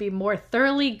anyone to be more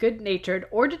thoroughly good-natured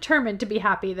or determined to be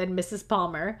happy than Mrs.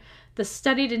 Palmer. The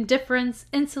studied indifference,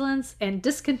 insolence, and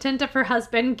discontent of her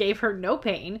husband gave her no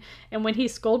pain, and when he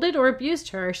scolded or abused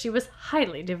her, she was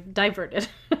highly diverted.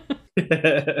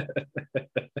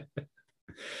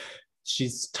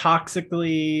 She's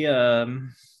toxically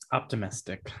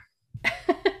optimistic.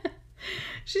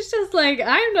 She's just like,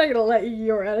 I'm not going to let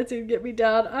your attitude get me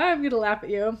down. I'm going to laugh at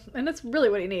you. And that's really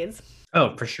what he needs.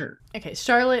 Oh, for sure. Okay,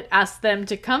 Charlotte asks them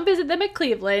to come visit them at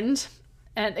Cleveland.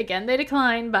 And again, they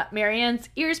decline, but Marianne's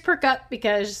ears perk up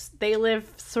because they live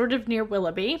sort of near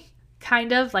Willoughby.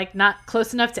 Kind of, like, not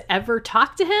close enough to ever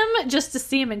talk to him, just to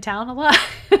see him in town a lot.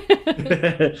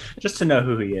 Just to know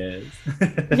who he is.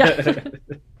 Yeah.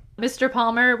 Mr.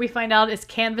 Palmer, we find out, is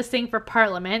canvassing for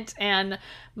Parliament and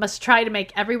must try to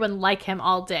make everyone like him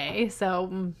all day.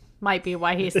 So might be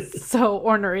why he's so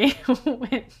ornery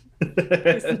when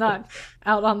he's not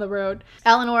out on the road.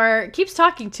 Eleanor keeps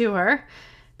talking to her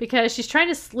because she's trying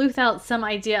to sleuth out some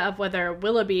idea of whether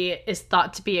Willoughby is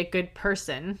thought to be a good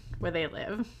person where they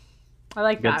live. I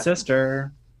like that. Good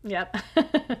sister. Yep.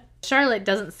 Charlotte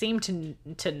doesn't seem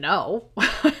to know,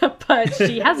 but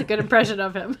she has a good impression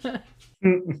of him.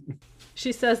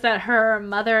 She says that her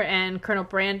mother and Colonel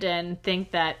Brandon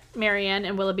think that Marianne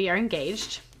and Willoughby are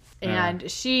engaged. And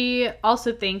she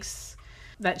also thinks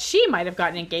that she might have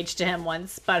gotten engaged to him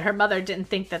once, but her mother didn't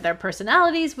think that their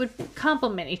personalities would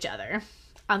complement each other,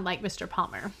 unlike Mr.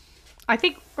 Palmer. I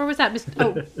think, or was that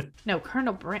no,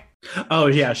 Colonel Brandon. Oh,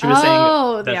 yeah, she was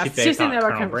saying that she thought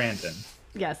Colonel Brandon.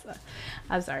 Yes,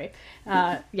 I'm sorry.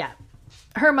 Yeah,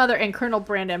 her mother and Colonel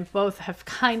Brandon both have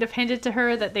kind of hinted to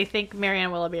her that they think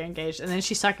Marianne Willoughby are engaged. And then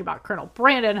she's talking about Colonel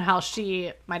Brandon, how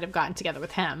she might have gotten together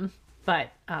with him.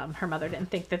 But her mother didn't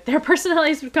think that their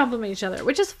personalities would complement each other,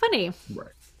 which is funny. Right.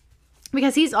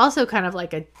 Because he's also kind of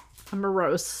like a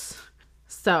morose.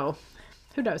 So,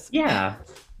 who knows? Yeah.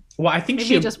 Well, I think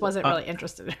maybe he just wasn't really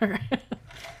interested in her.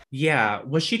 Yeah.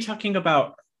 Was she talking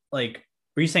about, like,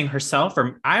 were you saying herself?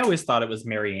 Or I always thought it was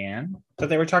Marianne that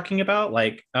they were talking about.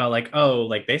 Like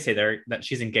they say that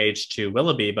she's engaged to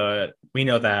Willoughby, but we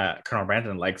know that Colonel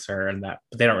Brandon likes her and that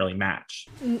they don't really match.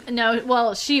 No,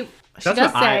 well, she That's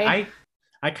does what say...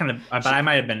 I kind of, but I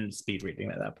might have been speed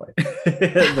reading at that point.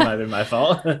 That might have been my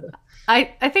fault. I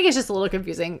think it's just a little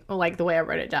confusing, like the way I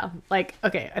wrote it down. Like,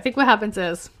 okay, I think what happens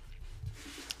is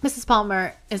Mrs.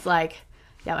 Palmer is like,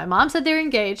 yeah, my mom said they were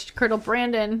engaged. Colonel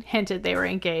Brandon hinted they were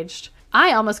engaged.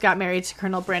 I almost got married to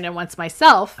Colonel Brandon once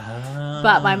myself,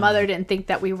 but my mother didn't think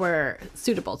that we were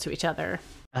suitable to each other.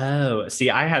 Oh, see,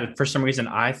 for some reason,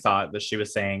 I thought that she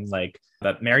was saying like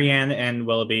that Marianne and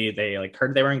Willoughby, they like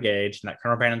heard they were engaged and that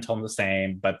Colonel Brandon told them the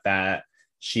same, but that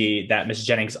Miss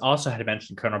Jennings also had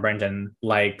mentioned Colonel Brandon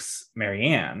likes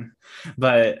Marianne,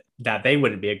 but that they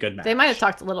wouldn't be a good match. They might have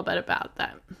talked a little bit about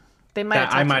that.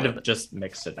 I might have just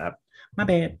mixed it up. My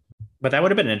bad. But that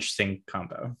would have been an interesting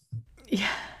combo. Yeah.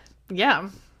 Yeah.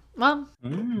 Well,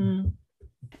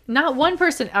 not one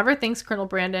person ever thinks Colonel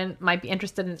Brandon might be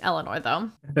interested in Eleanor, though.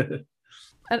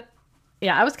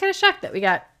 Yeah, I was kind of shocked that we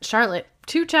got Charlotte,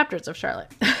 2 chapters of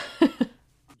Charlotte.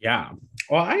 Yeah.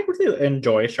 Well, I really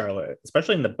enjoy Charlotte,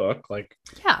 especially in the book. Like,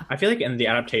 yeah, I feel like in the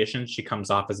adaptation, she comes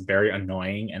off as very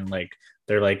annoying and like,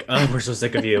 they're like, oh, we're so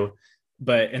sick of you.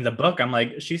 But in the book, I'm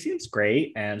like, she seems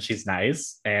great and she's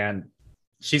nice and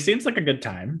she seems like a good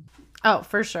time. Oh,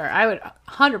 for sure. I would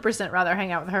 100% rather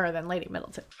hang out with her than Lady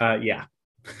Middleton. Yeah.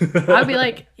 I'd be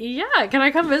like, yeah, can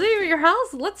I come visit you at your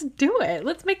house? Let's do it.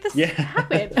 Let's make this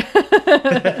happen.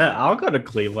 I'll go to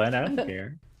Cleveland. I don't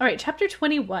care. All right, chapter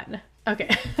 21.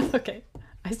 Okay. Okay.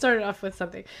 I started off with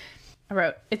something. I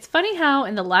wrote, it's funny how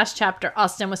in the last chapter,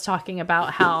 Austen was talking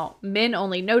about how men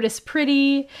only notice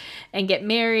pretty and get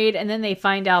married, and then they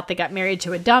find out they got married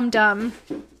to a dum-dum.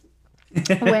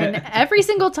 When every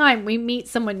single time we meet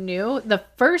someone new, the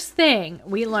first thing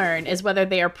we learn is whether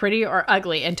they are pretty or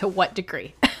ugly and to what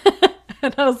degree.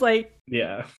 And I was like,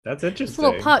 yeah, that's interesting. It's a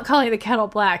little pot calling the kettle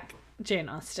black, Jane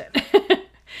Austen.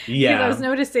 Yeah. I was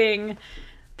noticing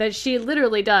that she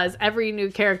literally does. Every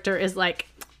new character is like,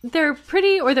 they're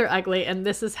pretty or they're ugly, and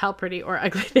this is how pretty or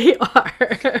ugly they are.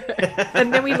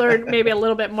 And then we learn maybe a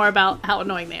little bit more about how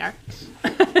annoying they are.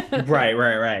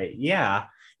 Right. Yeah.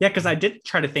 Yeah, because I did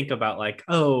try to think about like,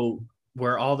 oh,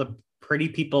 were all the pretty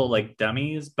people like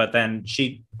dummies? But then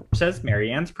she says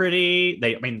Marianne's pretty.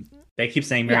 They keep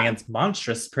saying Marianne's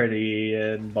monstrous pretty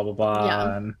and blah, blah, blah.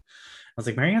 Yeah. And I was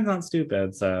like, Marianne's not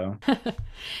stupid, so.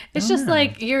 It's just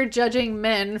like you're judging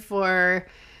men for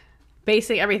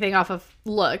basing everything off of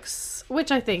looks,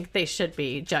 which I think they should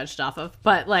be judged off of.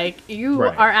 But like you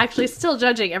are actually still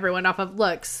judging everyone off of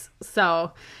looks.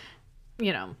 So,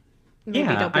 you know.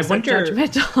 Maybe don't be so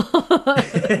judgmental.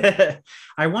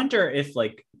 I wonder if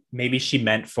like maybe she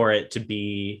meant for it to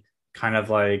be kind of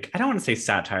like, I don't want to say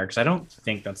satire because I don't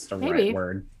think that's the right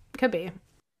word. Could be.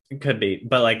 It could be,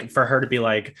 but like for her to be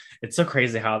like, it's so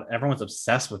crazy how everyone's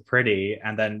obsessed with pretty,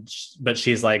 and then but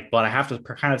she's like, but I have to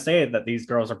kind of say that these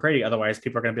girls are pretty, otherwise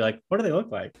people are going to be like, what do they look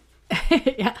like?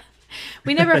 Yeah,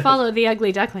 we never follow the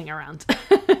ugly duckling around.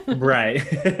 Right.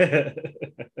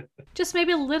 Just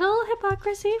maybe a little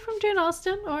hypocrisy from Jane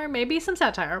Austen, or maybe some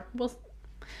satire. We'll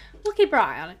keep our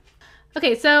eye on it.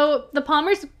 Okay, so the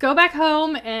Palmers go back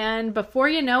home, and before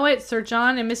you know it, Sir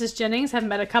John and Mrs. Jennings have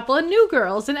met a couple of new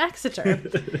girls in Exeter.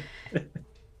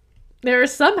 They're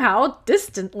somehow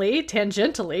distantly,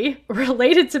 tangentially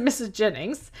related to Mrs.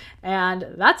 Jennings, and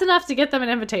that's enough to get them an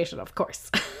invitation, of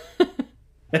course.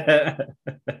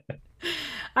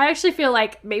 I actually feel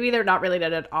like maybe they're not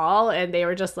related at all, and they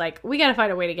were just like, we gotta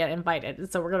find a way to get invited,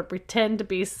 and so we're gonna pretend to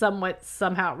be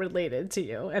somehow related to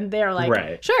you. And they're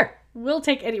like, sure, we'll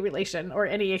take any relation or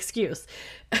any excuse.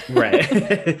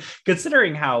 Right.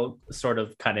 Considering how sort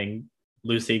of cunning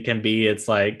Lucy can be, it's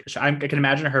like, I can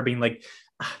imagine her being like,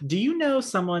 do you know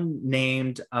someone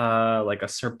named like a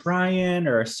Sir Brian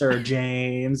or a Sir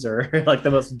James or like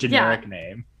the most generic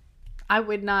name? I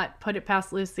would not put it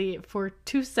past Lucy for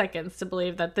 2 seconds to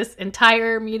believe that this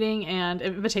entire meeting and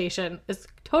invitation is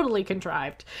totally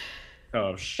contrived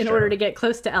in order to get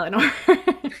close to Eleanor.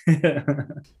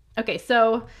 Okay,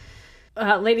 so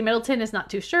Lady Middleton is not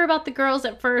too sure about the girls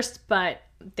at first, but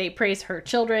they praise her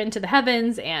children to the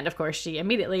heavens, and of course she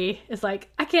immediately is like,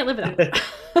 I can't live without them.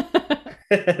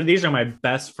 These are my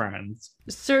best friends.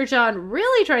 Sir John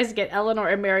really tries to get Eleanor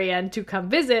and Marianne to come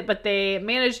visit, but they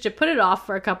manage to put it off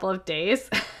for a couple of days.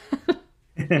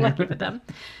 Lucky for them.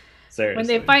 Seriously. When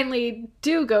they finally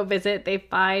do go visit, they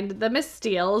find the Miss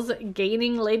Steeles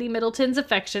gaining Lady Middleton's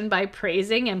affection by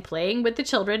praising and playing with the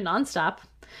children nonstop.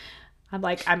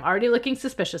 I'm already looking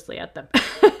suspiciously at them.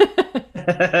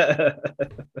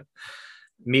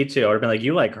 Me too. I would have been like,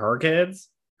 you like her kids?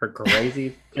 Her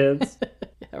crazy kids?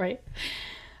 Right.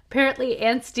 Apparently,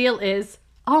 Anne Steele is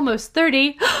almost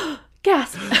 30.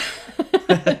 Gasp!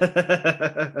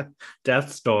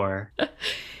 Death's door.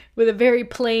 With a very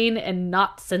plain and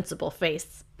not sensible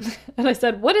face. And I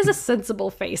said, what is a sensible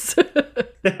face?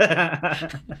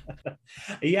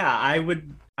 Yeah,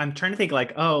 I'm trying to think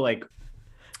like, oh, like,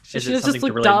 she just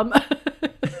look dumb.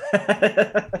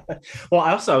 Well,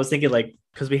 I was thinking like,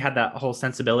 because we had that whole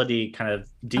sensibility kind of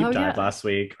deep dive last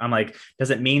week. I'm like, does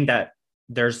it mean that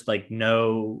there's like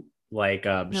no like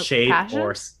shape passion?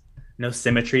 Or no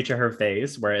symmetry to her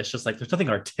face, where it's just like there's nothing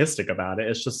artistic about it,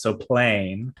 it's just so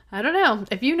plain? I don't know.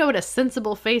 If you know what a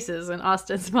sensible face is in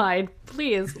Austen's mind,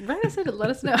 please write us in and let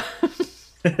us know.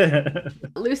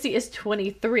 Lucy is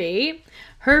 23.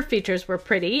 Her features were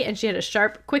pretty, and she had a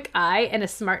sharp, quick eye and a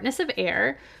smartness of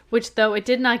air, which, though it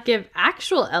did not give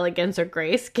actual elegance or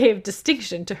grace, gave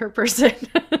distinction to her person.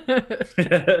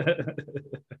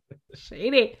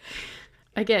 Shady.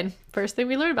 Again, first thing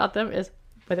we learn about them is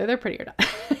whether they're pretty or not.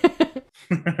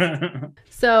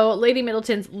 So Lady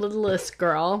Middleton's littlest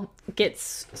girl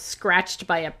gets scratched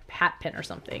by a hat pin or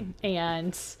something,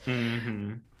 and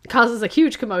causes a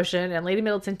huge commotion, and Lady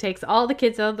Middleton takes all the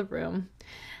kids out of the room.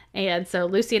 And so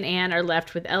Lucy and Anne are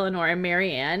left with Eleanor and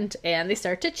Marianne, and they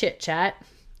start to chit-chat.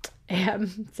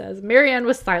 Anne says, Marianne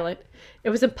was silent. It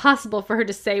was impossible for her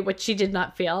to say what she did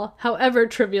not feel, however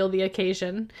trivial the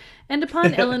occasion. And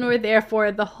upon Eleanor,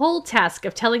 therefore, the whole task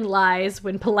of telling lies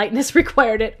when politeness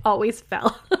required it always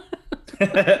fell.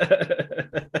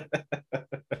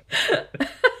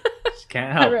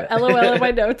 Can't help I wrote LOL in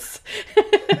my notes.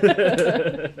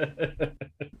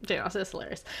 Jane Austen is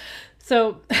hilarious.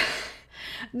 So,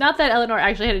 not that Eleanor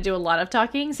actually had to do a lot of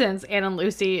talking, since Anne and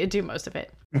Lucy do most of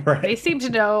it. Right. They seem to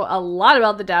know a lot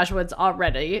about the Dashwoods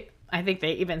already. I think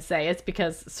they even say it's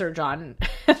because Sir John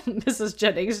and Mrs.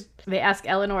 Jennings, they ask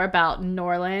Eleanor about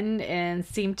Norland and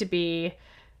seem to be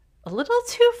a little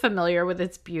too familiar with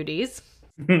its beauties.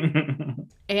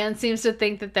 Anne seems to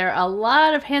think that there are a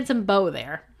lot of handsome beaux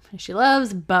there. She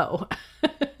loves beaux.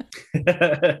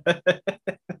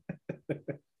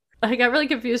 I got really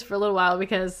confused for a little while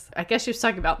because I guess she was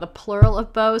talking about the plural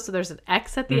of beau, so there's an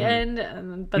X at the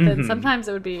end, but then sometimes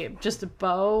it would be just a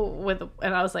beau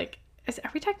and I was like,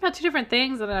 are we talking about two different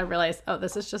things? And then I realized, oh,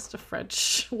 this is just a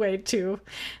French way to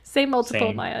say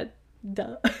multiple Maya.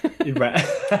 Duh. Right.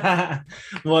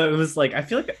 Well, it was like, I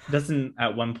feel like doesn't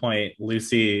at one point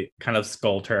Lucy kind of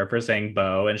scold her for saying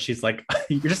beau, and she's like,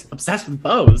 you're just obsessed with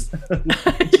bows.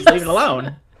 Just leave it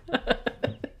alone.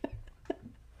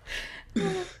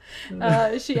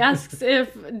 She asks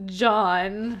if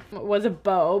John was a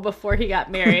beau before he got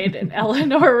married, and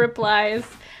Eleanor replies,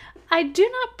 I do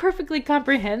not perfectly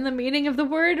comprehend the meaning of the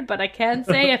word, but I can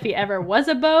say if he ever was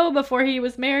a beau before he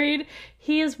was married,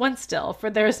 he is one still, for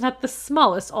there is not the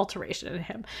smallest alteration in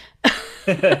him.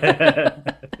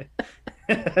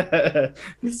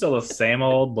 He's still the same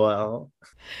old beau.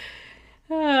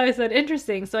 I said,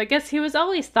 interesting. So I guess he was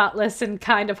always thoughtless and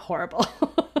kind of horrible.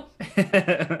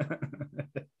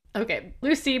 Okay,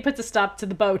 Lucy puts a stop to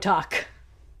the beau talk.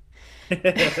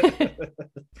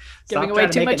 Giving away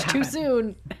too much too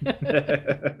soon.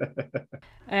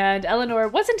 And Eleanor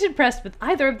wasn't impressed with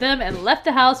either of them and left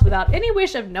the house without any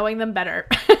wish of knowing them better.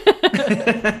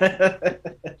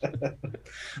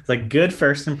 It's like good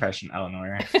first impression,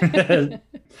 Eleanor.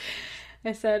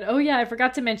 I said, oh yeah, I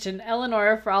forgot to mention,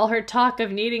 Eleanor, for all her talk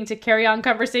of needing to carry on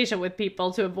conversation with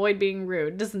people to avoid being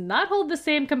rude, does not hold the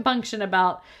same compunction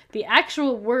about the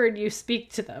actual words you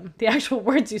speak to them.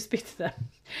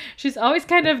 She's always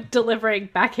kind of delivering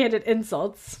backhanded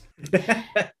insults.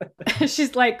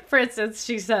 She's like, for instance,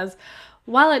 she says,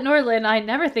 while at Norland, I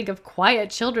never think of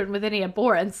quiet children with any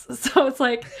abhorrence. So it's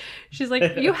like, she's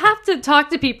like, you have to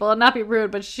talk to people and not be rude,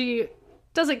 but she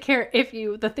doesn't care if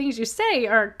the things you say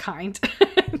are kind.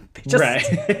 Right.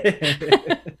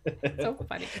 So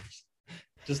funny.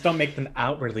 Just don't make them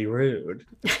outwardly rude.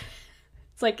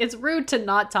 It's like, it's rude to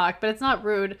not talk, but it's not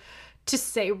rude to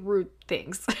say rude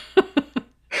things.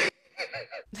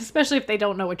 Especially if they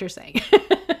don't know what you're saying.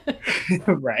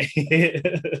 Right.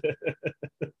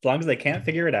 As long as they can't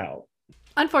figure it out.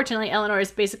 Unfortunately, Eleanor is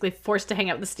basically forced to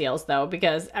hang out with the Steeles, though,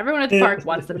 because everyone at the park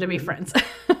wants them to be friends.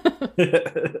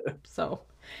 So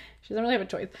she doesn't really have a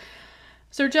choice.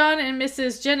 Sir John and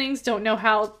Mrs. Jennings don't know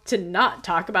how to not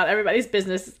talk about everybody's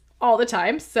business all the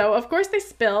time. So, of course, they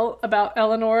spill about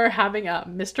Eleanor having a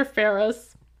Mr.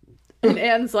 Ferris. And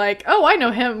Anne's like, oh, I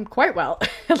know him quite well.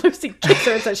 And Lucy kicks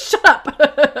her and says, shut up.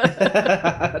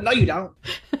 No, you don't.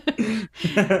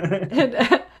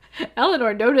 And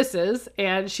Eleanor notices,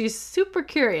 and she's super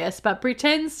curious, but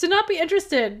pretends to not be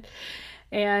interested.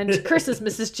 And curses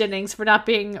Mrs. Jennings for not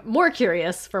being more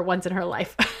curious for once in her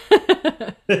life.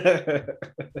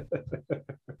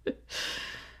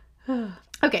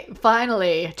 Okay,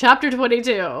 finally, chapter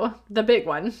 22, the big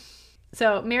one.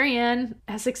 So Marianne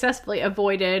has successfully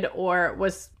avoided or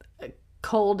was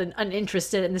cold and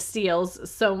uninterested in the Steeles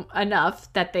so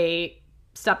enough that they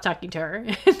stopped talking to her.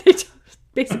 They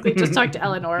basically just talked to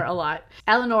Eleanor a lot.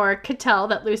 Eleanor could tell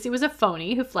that Lucy was a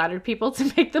phony who flattered people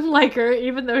to make them like her,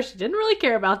 even though she didn't really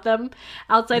care about them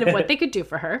outside of what they could do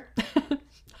for her.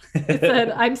 It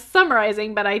said, I'm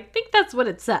summarizing, but I think that's what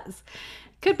it says.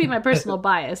 Could be my personal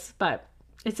bias, but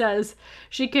it says,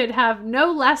 she could have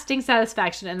no lasting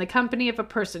satisfaction in the company of a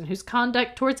person whose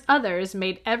conduct towards others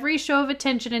made every show of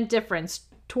attention and difference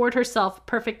toward herself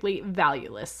perfectly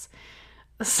valueless.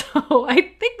 So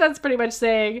I think that's pretty much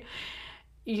saying,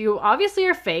 you obviously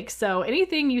are fake, so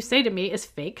anything you say to me is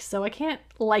fake, so I can't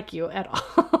like you at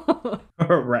all.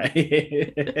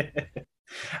 Right.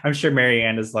 I'm sure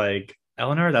Marianne is like,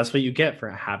 Eleanor, that's what you get for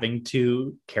having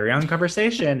to carry on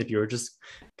conversation. If you were just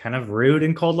kind of rude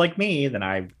and cold like me, then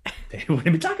I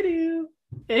wouldn't be talking to you.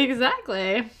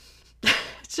 Exactly.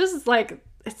 It's just like,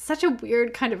 it's such a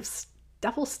weird kind of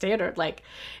double standard. Like,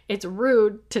 it's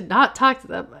rude to not talk to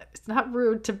them. It's not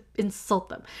rude to insult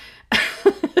them.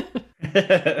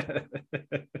 I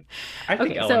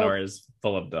think Eleanor is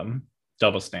full of them.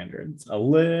 Double standards. A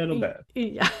little bit.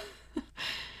 Yeah.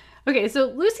 Okay, so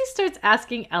Lucy starts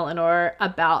asking Eleanor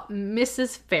about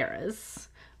Mrs. Ferris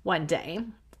one day.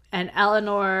 And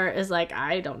Eleanor is like,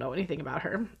 I don't know anything about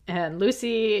her. And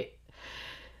Lucy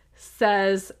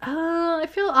says, I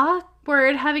feel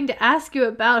awkward having to ask you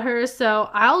about her, so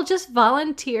I'll just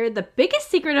volunteer the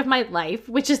biggest secret of my life,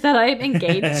 which is that I am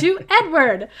engaged to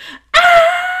Edward.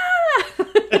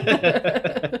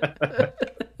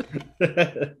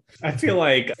 I feel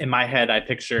like in my head, I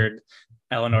pictured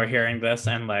Eleanor hearing this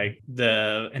and like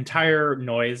the entire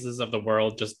noises of the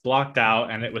world just blocked out,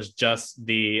 and it was just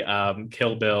the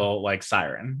Kill Bill like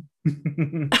siren.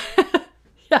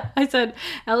 Yeah, I said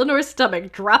Eleanor's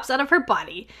stomach drops out of her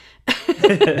body.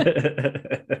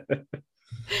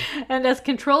 And as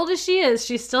controlled as she is,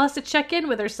 she still has to check in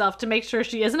with herself to make sure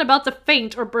she isn't about to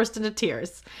faint or burst into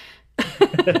tears.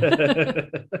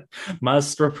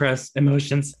 Must repress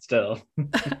emotions still.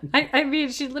 I mean,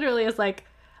 she literally is like,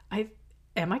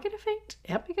 am I going to faint?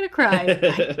 Am I going to cry?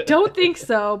 I don't think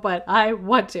so, but I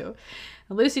want to.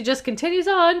 And Lucy just continues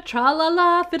on,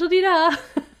 tra-la-la, fiddle-dee-da.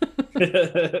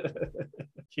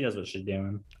 She knows what she's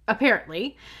doing.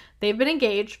 Apparently, they've been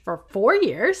engaged for 4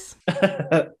 years.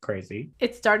 Crazy.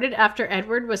 It started after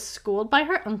Edward was schooled by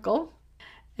her uncle.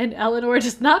 And Eleanor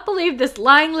does not believe this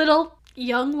lying little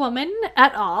young woman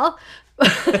at all.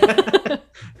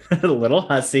 Little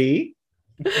hussy.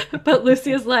 But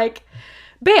Lucy is like,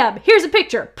 bam, here's a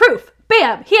picture, proof.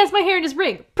 Bam, he has my hair in his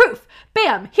ring, proof.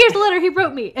 Bam, here's the letter he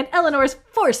wrote me. And Eleanor is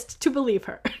forced to believe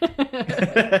her.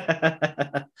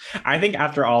 I think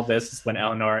after all this is when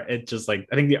Eleanor, it just like,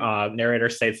 I think the narrator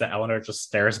states that Eleanor just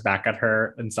stares back at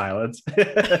her in silence.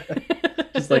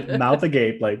 Just like mouth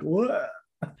agape, like, what?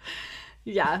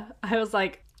 Yeah, I was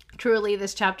like, truly,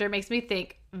 this chapter makes me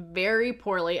think very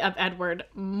poorly of Edward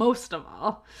most of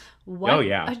all. What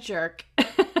a jerk.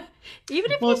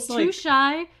 Even if he's too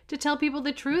shy to tell people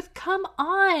the truth, come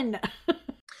on.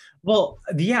 Well,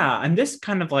 yeah, and this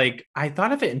kind of like, I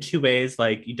thought of it in two ways.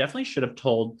 Like, you definitely should have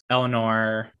told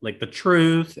Eleanor like the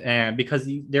truth, and because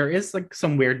there is like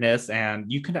some weirdness,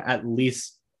 and you could at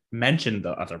least mention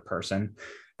the other person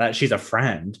that she's a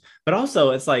friend. But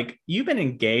also, it's like, you've been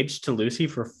engaged to Lucy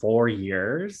for 4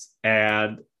 years,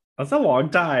 and that's a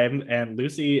long time. And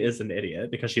Lucy is an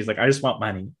idiot because she's like, I just want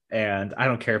money, and I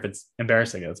don't care if it's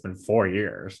embarrassing. It's been 4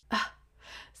 years.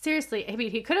 Seriously, I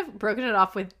mean, he could have broken it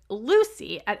off with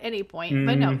Lucy at any point,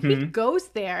 but no, he goes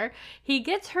there, he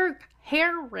gets her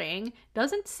hair ring,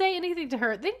 doesn't say anything to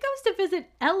her, then goes to visit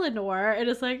Eleanor, and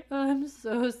is like, oh, I'm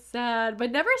so sad,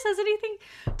 but never says anything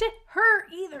to her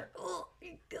either.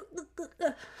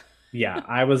 Yeah,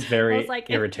 I was very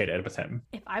irritated with him.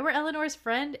 If I were Eleanor's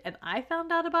friend and I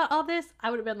found out about all this,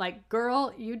 I would have been like,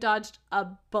 girl, you dodged a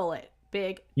bullet.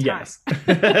 big time. Yes.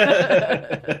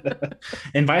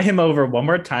 Invite him over one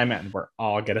more time and we're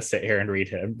all going to sit here and read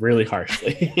him really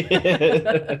harshly.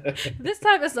 This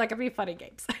time it's not going to be funny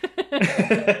games.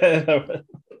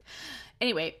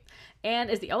 Anyway, Anne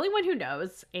is the only one who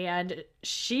knows, and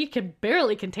she can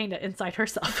barely contain it inside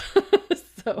herself.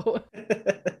 So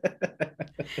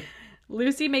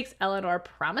Lucy makes Eleanor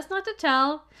promise not to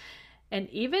tell. And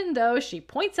even though she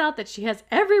points out that she has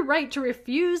every right to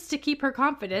refuse to keep her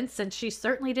confidence, since she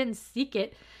certainly didn't seek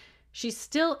it, she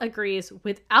still agrees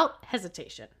without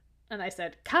hesitation. And I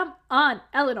said, come on,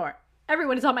 Eleanor.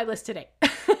 Everyone is on my list today.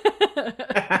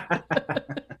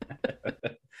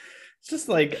 It's just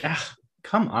like,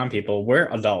 come on, people. We're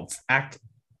adults. Act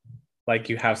like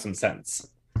you have some sense.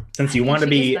 Since you want to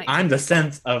be, I'm the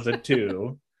sense of the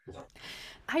two.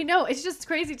 I know. It's just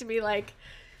crazy to be like,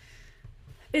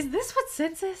 is this what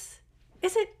sense is?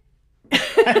 Is it?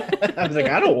 I was like,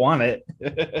 I don't want it.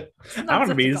 I want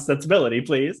to be sensibility,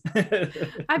 please.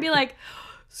 I'd be like,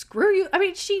 screw you. I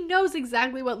mean, she knows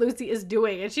exactly what Lucy is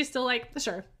doing, and she's still like,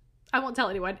 sure, I won't tell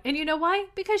anyone. And you know why?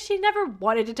 Because she never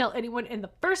wanted to tell anyone in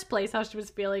the first place how she was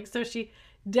feeling, so she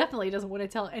definitely doesn't want to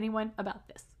tell anyone about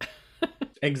this.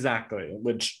 Exactly.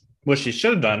 Which what she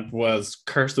should have done was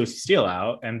curse Lucy Steele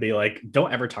out and be like,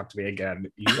 don't ever talk to me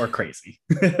again. You are crazy.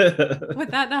 Would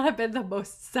that not have been the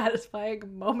most satisfying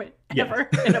moment ever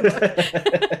in a book?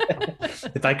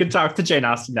 If I could talk to Jane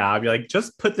Austen now, I'd be like,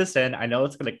 just put this in. I know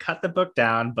it's going to cut the book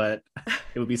down, but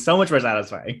it would be so much more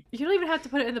satisfying. You don't even have to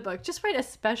put it in the book. Just write a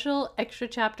special extra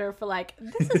chapter for like,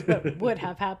 this is what would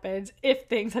have happened if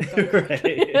things had gone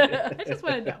right. I just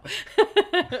want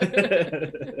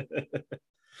to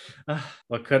know.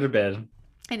 What could have been.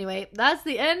 Anyway, that's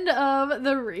the end of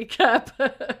the recap.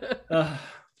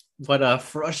 What a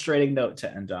frustrating note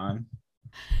to end on.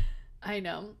 I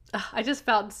know. I just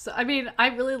found I mean, I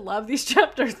really love these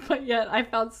chapters, but yet I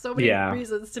found so many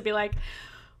reasons to be like,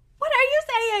 what are you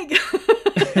saying?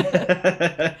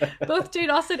 Both Jane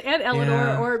Austen and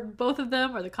Eleanor, or both of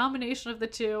them, or the combination of the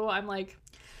two. I'm like,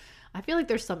 I feel like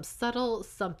there's some subtle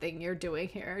something you're doing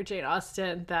here, Jane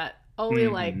Austen, that only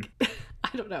like,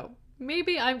 I don't know.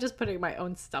 Maybe I'm just putting my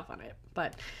own stuff on it,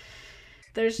 but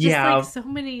there's just like so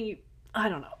many, I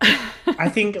don't know. I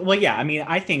think,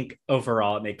 I think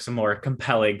overall it makes a more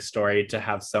compelling story to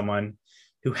have someone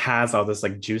who has all this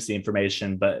like juicy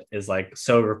information, but is like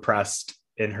so repressed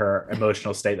in her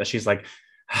emotional state that she's like,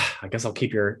 I guess I'll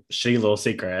keep your shitty little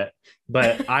secret.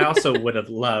 But I also would have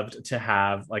loved to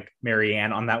have like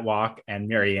Marianne on that walk, and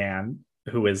Marianne,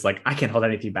 who is like, I can't hold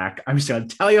anything back. I'm just going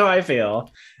to tell you how I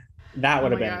feel. That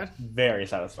would have been very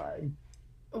satisfying.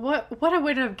 What I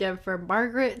would have given for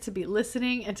Margaret to be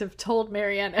listening and to have told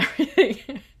Marianne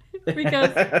everything.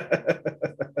 Because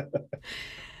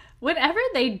whenever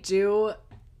they do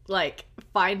like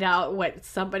find out what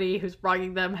somebody who's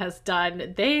wronging them has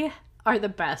done, they are the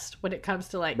best when it comes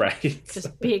to like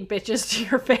just being bitches to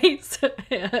your face.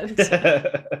 And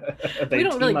we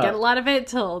don't really get a lot of it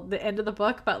till the end of the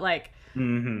book, but like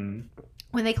when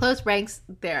they close ranks,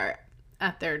 they're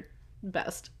at their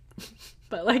best.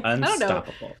 But like,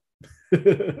 unstoppable. I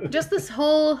don't know. Just this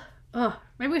whole,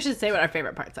 maybe we should say what our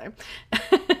favorite parts are.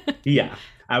 Yeah,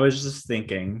 I was just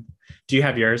thinking, do you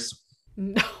have yours?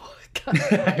 No.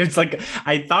 It's like,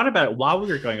 I thought about it while we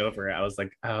were going over it. I was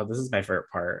like, oh, this is my favorite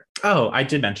part. Oh, I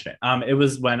did mention it. It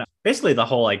was when basically the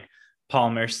whole like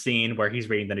Palmer scene where he's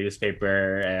reading the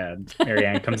newspaper and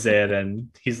Marianne comes in and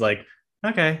he's like,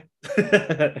 okay.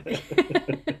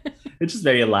 It just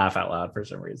made me laugh out loud for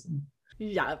some reason.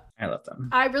 Yeah. I love them.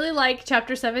 I really like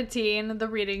chapter 17, the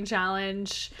reading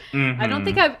challenge. I don't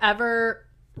think I've ever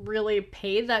really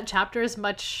paid that chapter as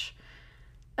much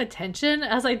attention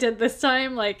as I did this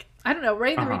time. Like, I don't know,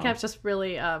 writing the recaps just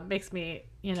really makes me,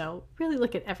 really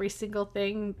look at every single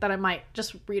thing that I might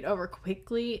just read over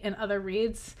quickly in other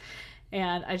reads.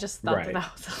 And I just thought that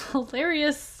was a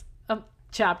hilarious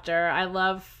chapter. I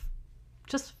love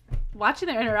just watching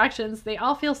their interactions. They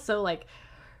all feel so like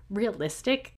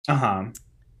realistic.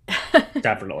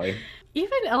 Definitely.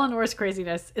 Even Eleanor's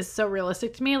craziness is so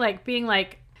realistic to me, like being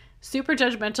like super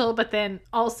judgmental, but then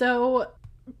also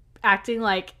acting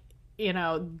like,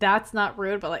 that's not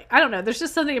rude, but like, I don't know, there's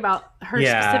just something about her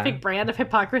specific brand of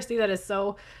hypocrisy that is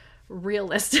so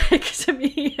realistic to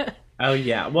me. Oh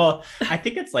yeah. Well, I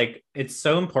think it's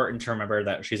so important to remember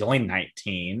that she's only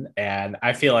 19, and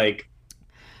I feel like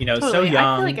totally. So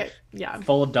young, I feel like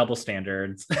full of double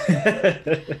standards.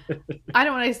 I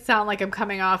don't want to sound like I'm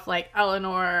coming off like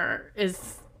Eleanor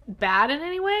is bad in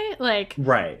any way. Like,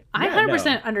 Right. I Yeah, 100%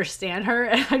 no. understand her,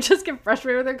 and I just get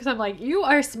frustrated with her because I'm like, you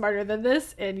are smarter than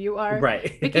this, and you are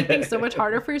making things so much Right.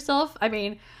 harder for yourself. I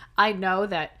mean, I know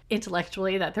that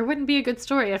intellectually that there wouldn't be a good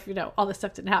story if, all this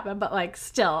stuff didn't happen, but like,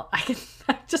 still, I'm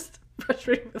just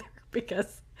frustrated with her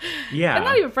because I'm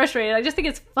not Yeah. even frustrated. I just think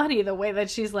it's funny the way that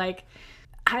she's like,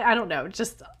 I don't know,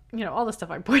 just, all the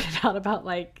stuff I pointed out about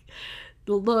like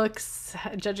looks,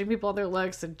 judging people on their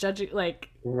looks, and judging like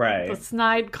the Right.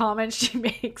 snide comments she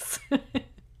makes.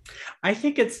 I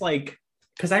think it's like,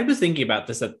 because I was thinking about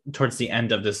this towards the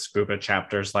end of this group of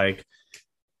chapters, like,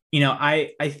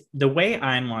 the way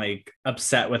I'm like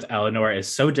upset with Eleanor is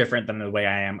so different than the way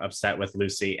I am upset with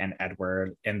Lucy and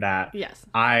Edward, in that Yes.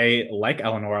 I like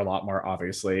Eleanor a lot more,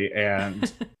 obviously, and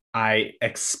I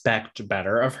expect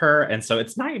better of her. And so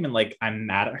it's not even like I'm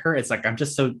mad at her. It's like I'm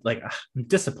just so like I'm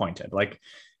disappointed. Like, I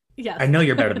Yes. know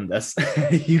you're better than this.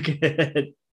 You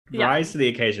can Yeah. rise to the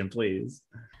occasion, please.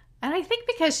 And I think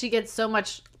because she gets so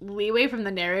much leeway from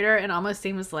the narrator and almost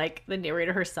seems like the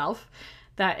narrator herself,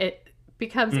 that it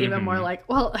becomes even more Mhm. like,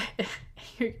 well,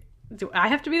 do I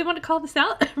have to be the one to call this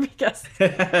out? Because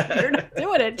you're not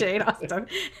doing it, Jane Austen.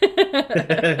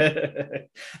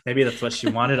 Maybe that's what she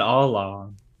wanted all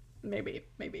along. Maybe.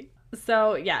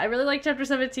 So, yeah, I really like chapter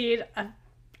 17.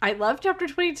 I love chapter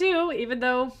 22, even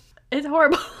though it's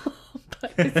horrible,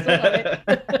 but I still love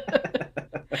it.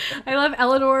 I love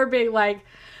Eleanor being like,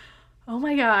 oh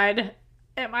my god,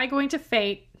 am I going to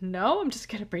faint? No, I'm just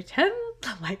going to pretend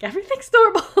like everything's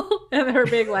normal. And her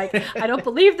being like, I don't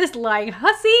believe this lying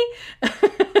hussy.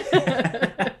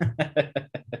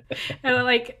 And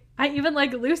I even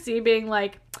like Lucy being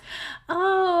like,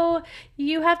 oh,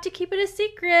 you have to keep it a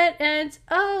secret. And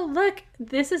oh, look,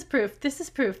 this is proof. This is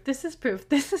proof. This is proof.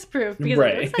 This is proof. Because I know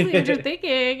Right. exactly what you're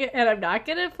thinking. And I'm not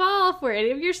going to fall for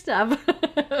any of your stuff.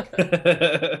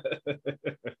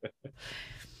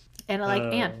 And I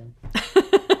like Anne.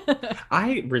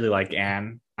 I really like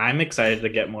Anne. I'm excited to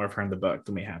get more of her in the book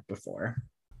than we have before.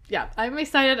 Yeah, I'm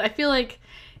excited. I feel like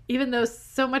even though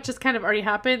so much has kind of already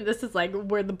happened, this is like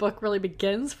where the book really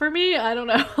begins for me. I don't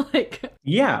know.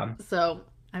 Yeah. So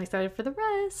I'm excited for the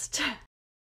rest.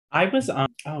 I was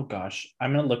oh gosh,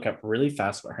 I'm gonna look up really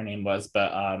fast what her name was,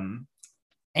 but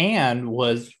Anne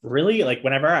was really like,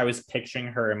 whenever I was picturing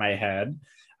her in my head,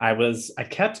 I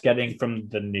kept getting from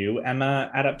the new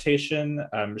Emma adaptation.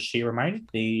 She reminded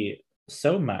me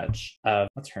so much of,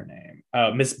 what's her name?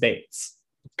 Miss Bates.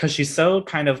 Because she's so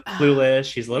kind of clueless.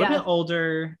 She's a little Yeah. bit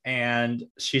older, and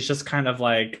she's just kind of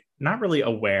like not really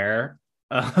aware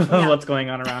of Yeah. what's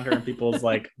going on around her and people's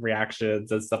like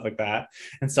reactions and stuff like that.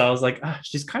 And so I was like,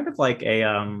 she's kind of like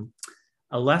a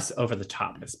less over the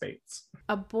top Miss Bates.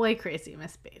 A boy crazy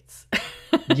Miss Bates.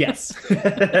 Yes.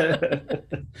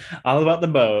 All about the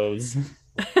bows.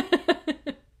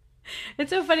 It's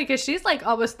so funny because she's like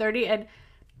almost 30, and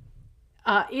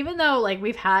even though like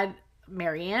we've had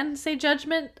Marianne say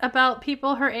judgment about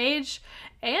people her age,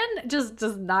 Anne just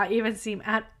does not even seem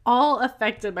at all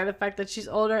affected by the fact that she's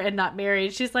older and not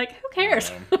married. She's like, who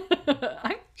cares?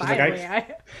 I'm She's fine.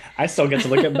 like, I still get to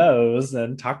look at bows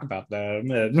and talk about them.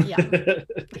 And Yeah.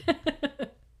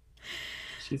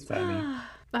 She's funny.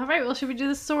 All right, well, should we do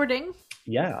the sorting?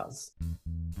 Yes.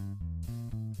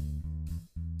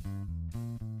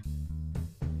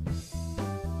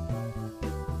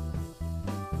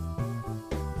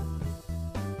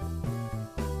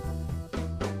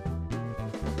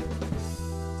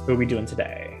 Who are we doing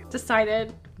today?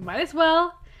 Decided, might as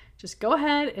well just go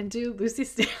ahead and do Lucy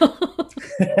Steele.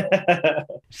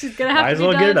 She's gonna have Might to as be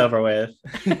well done. get it over with.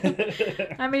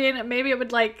 I mean, maybe it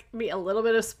would like be a little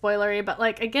bit of spoilery, but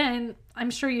like again, I'm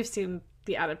sure you've seen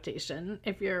the adaptation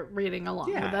if you're reading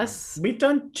along with us. We've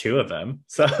done 2 of them,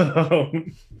 so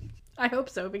I hope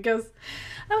so, because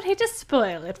I would hate to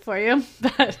spoil it for you.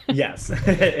 But yes.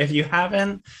 If you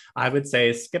haven't, I would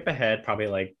say skip ahead probably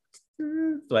like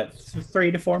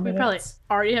 3 to 4 we minutes. probably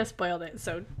already have spoiled it,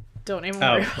 so don't even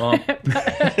Oh, worry. well. About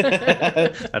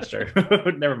That's true.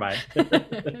 Never mind.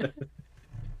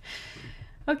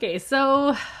 Okay, so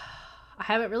I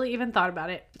haven't really even thought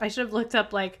about it. I should have looked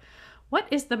up like, what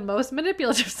is the most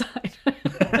manipulative sign?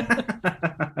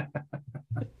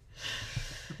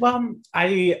 Well,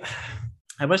 I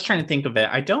was trying to think of it.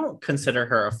 I don't consider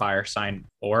her a fire sign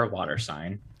or a water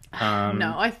sign.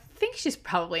 No, I think she's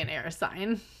probably an air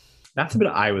sign. That's what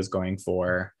I was going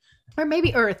for. Or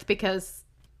maybe Earth, because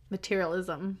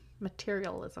materialism.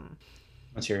 Material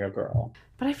girl.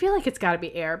 But I feel like it's got to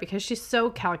be air because she's so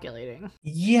calculating.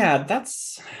 Yeah,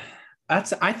 that's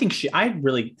I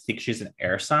really think she's an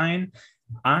air sign.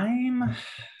 I'm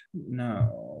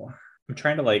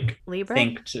trying to like Libra?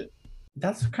 think to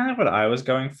That's kind of what I was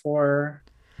going for.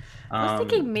 I was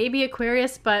thinking Um, maybe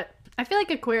Aquarius, but I feel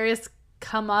like Aquarius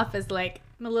come off as like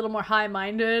a little more high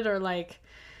minded or like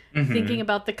thinking mhm,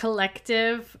 about the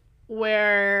collective,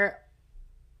 where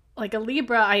like a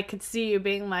Libra, I could see you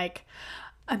being like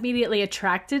immediately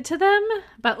attracted to them,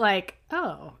 but like,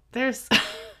 oh, there's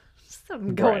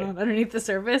something going right. on underneath the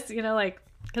surface, you know, like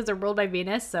because they're ruled by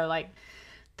Venus, so like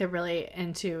they're really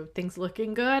into things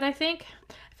looking good, I think.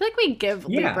 I feel like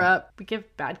Yeah. We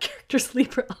give bad characters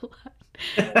Libra a lot.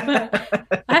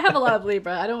 But I have a lot of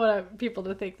Libra. I don't want people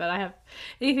to think that I have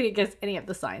anything against any of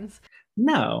the signs.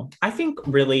 No, I think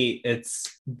really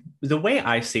it's the way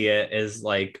I see it is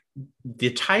like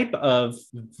the type of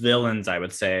villains, I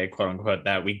would say, quote unquote,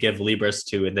 that we give Libras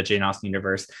to in the Jane Austen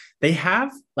universe. They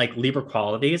have like Libra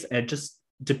qualities, and it just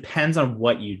depends on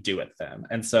what you do with them.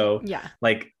 And so, Yeah.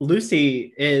 like,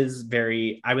 Lucy is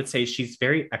very, I would say she's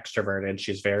very extroverted.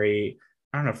 She's very,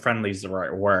 I don't know if friendly is the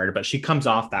right word, but she comes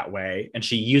off that way and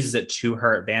she uses it to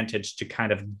her advantage to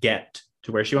kind of get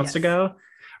to where she wants to Yes. go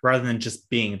rather than just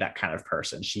being that kind of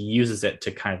person. She uses it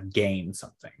to kind of gain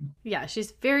something. Yeah,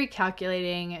 she's very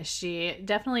calculating. She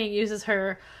definitely uses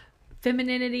her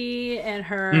femininity and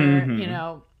her, you Mm-hmm.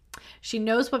 know, she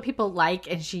knows what people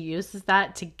like and she uses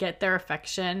that to get their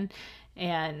affection.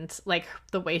 And like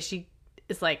the way she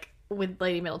is like with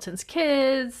Lady Middleton's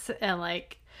kids, and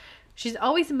like she's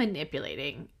always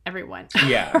manipulating everyone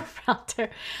Yeah. around her.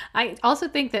 I also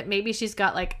think that maybe she's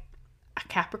got like a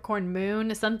Capricorn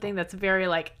moon, something that's very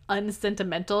like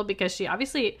unsentimental, because she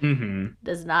obviously Mm-hmm.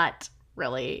 does not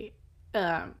really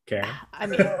Okay. I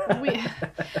mean, we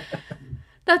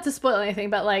not to spoil anything,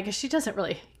 but like she doesn't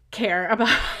really care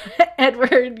about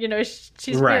Edward. You know,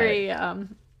 she's Right. very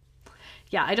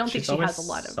yeah. I don't think She's she always has a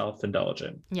lot of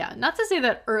self-indulgent. yeah. Not to say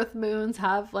that Earth moons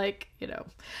have like, you know,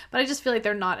 but I just feel like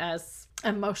they're not as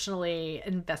emotionally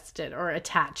invested or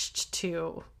attached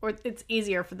to, or it's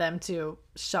easier for them to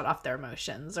shut off their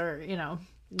emotions, or you know,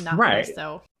 not be Right.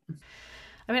 so.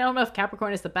 I mean, I don't know if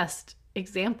Capricorn is the best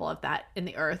example of that in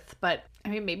the Earth, but I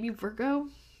mean, maybe Virgo,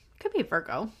 could be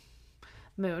Virgo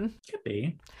moon. Could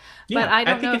be. But Yeah. I I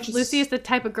don't think know it if Lucy is just the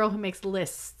type of girl who makes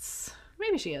lists.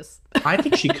 Maybe she is. I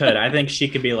think she could. I think she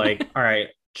could be like, all right,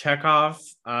 check off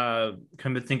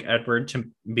convincing Edward to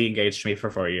be engaged to me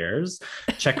for 4 years.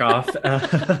 Check off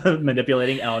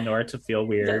manipulating Eleanor to feel Yes.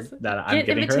 weird that I'm Get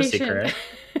giving her a invitation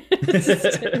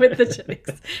secret. with the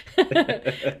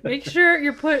Jennings. Make sure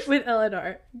you're put with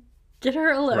Eleanor. Get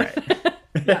her alone. Right.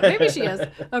 Yeah, maybe she is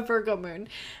a Virgo moon.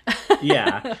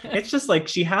 Yeah. It's just like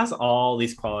she has all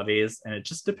these qualities and it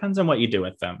just depends on what you do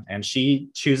with them. And she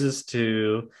chooses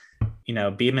to,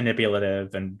 be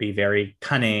manipulative and be very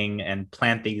cunning and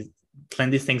plan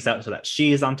these things out so that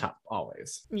she is on top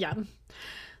always. Yeah.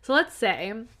 So let's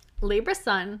say Libra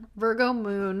sun, Virgo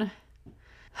moon.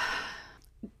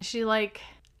 She like,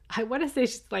 I want to say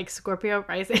she's like Scorpio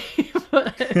rising, but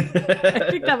I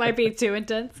think that might be too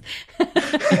intense.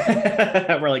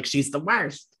 We're like, she's the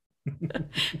worst.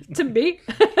 To me,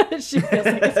 she feels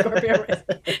like a Scorpio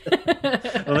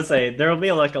rising. I would say there will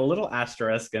be like a little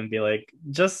asterisk and be like,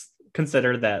 just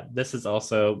consider that this is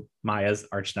also Maya's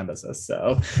arch nemesis.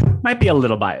 So might be a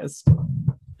little biased.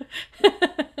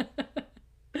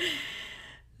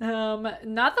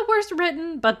 Not the worst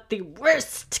written, but the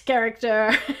worst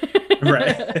character.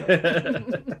 Right.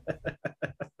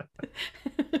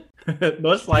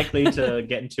 Most likely to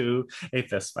get into a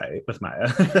fist fight with Maya.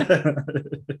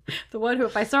 The one who,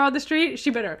 if I saw her on the street, she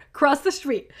better cross the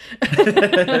street.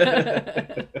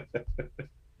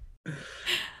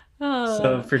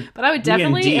 So for But I would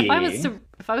definitely, D&D,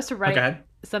 if I was to write okay.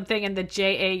 something in the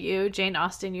JAU Jane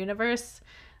Austen universe,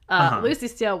 Uh-huh. Lucy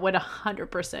Steele would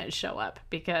 100% show up,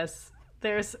 because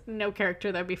there's no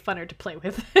character that would be funner to play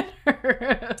with than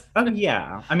her. Oh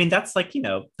yeah. I mean, that's like,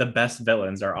 the best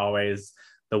villains are always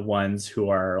the ones who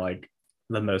are like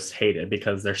the most hated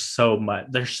because they're so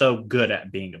good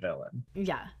at being a villain.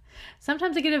 Yeah.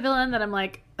 Sometimes I get a villain that I'm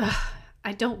like, ugh,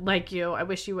 I don't like you. I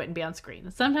wish you wouldn't be on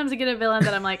screen. Sometimes I get a villain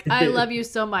that I'm like, I love you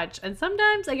so much. And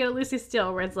sometimes I get a Lucy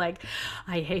Steele where it's like,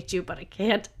 I hate you, but I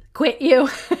can't quit you.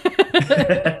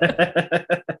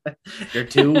 You're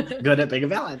too good at being a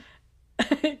villain.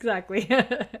 Exactly.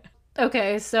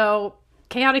 Okay, so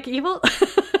chaotic evil.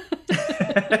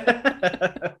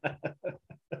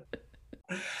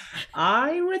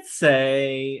 I would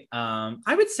say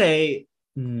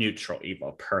neutral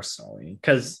evil personally,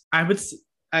 because I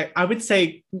would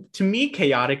say to me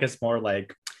chaotic is more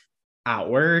like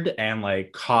outward and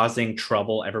like causing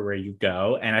trouble everywhere you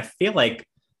go, and I feel like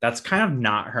that's kind of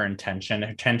not her intention. Her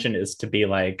intention is to be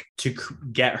like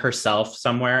get herself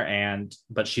somewhere,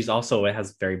 but she's also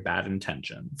has very bad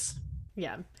intentions.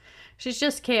 Yeah. She's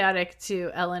just chaotic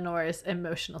to Eleanor's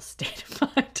emotional state of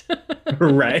mind.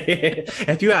 Right.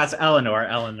 If you ask Eleanor,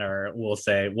 Eleanor will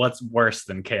say, "What's worse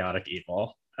than chaotic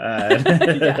evil?"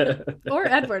 Yeah. Or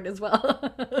Edward as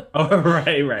well. Oh,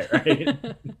 right.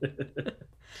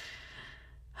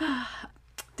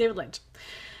 David Lynch.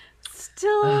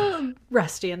 Still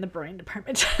rusty in the brain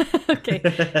department. Okay.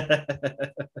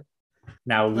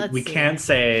 Now, we can't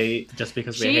say just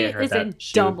because we hate her that she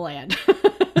is in Dumbland.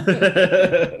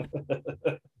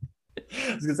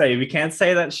 I was gonna say we can't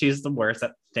say that she's the worst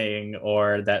at thing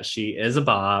or that she is a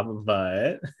Bob,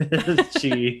 but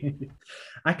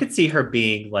I could see her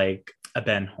being like a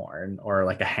Ben Horn or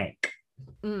like a Hank.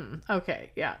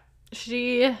 Okay, yeah.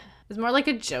 She is more like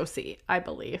a Josie, I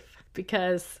believe,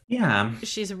 because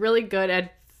she's really good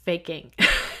at faking.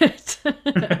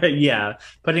 Yeah,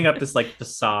 putting up this like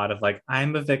facade of like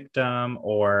I'm a victim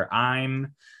or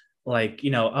I'm like,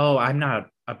 oh, I'm not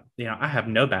I have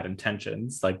no bad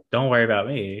intentions, like don't worry about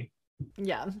me.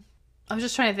 Yeah, I was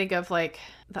just trying to think of like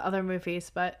the other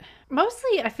movies, but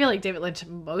mostly I feel like David Lynch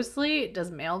mostly does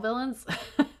male villains.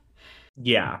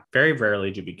 Yeah, very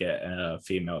rarely do we get a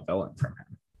female villain from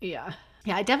him. Yeah,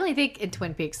 I definitely think in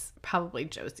Twin Peaks probably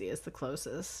Josie is the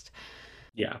closest.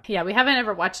 Yeah, we haven't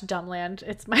ever watched Dumbland.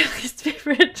 It's my least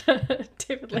favorite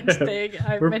David Lynch thing.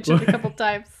 I've mentioned a couple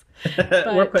times.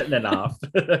 But we're putting it off.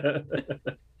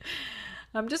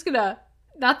 I'm just gonna,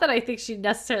 not that I think she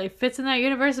necessarily fits in that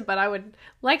universe, but I would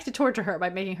like to torture her by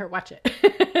making her watch it.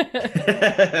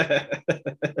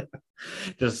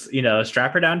 Just,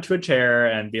 strap her down to a chair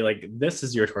and be like, this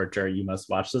is your torture. You must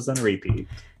watch this on repeat.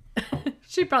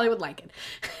 She probably would like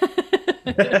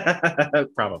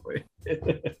it. Probably.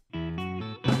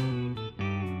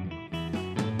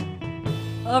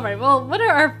 All right. Well, what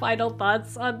are our final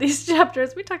thoughts on these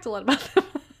chapters? We talked a lot about them.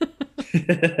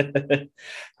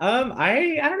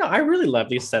 I don't know. I really love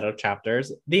these setup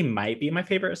chapters. They might be my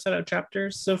favorite setup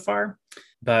chapters so far,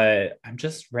 but I'm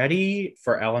just ready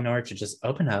for Eleanor to just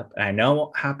open up. And I know it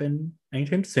won't happen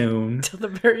anytime soon. Till the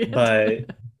very end.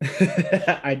 But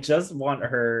I just want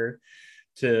her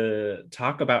to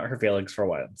talk about her feelings for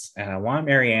once. And I want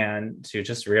Marianne to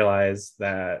just realize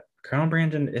that Colonel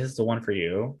Brandon is the one for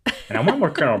you. And I want more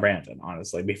Colonel Brandon,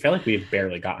 honestly. We feel like we've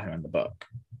barely got him in the book.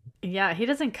 Yeah, he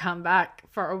doesn't come back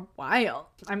for a while.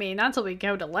 I mean, not until we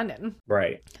go to London.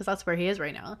 Right. Because that's where he is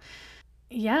right now.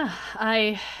 Yeah,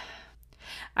 I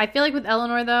feel like with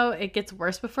Eleanor, though, it gets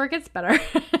worse before it gets better.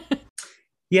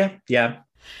 Yeah.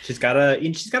 She's gotta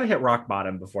hit rock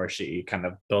bottom before she kind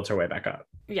of builds her way back up.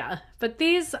 Yeah, but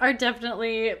these are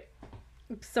definitely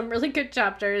some really good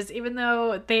chapters, even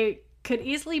though they could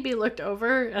easily be looked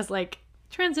over as like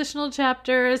transitional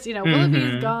chapters.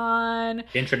 Willoughby's gone.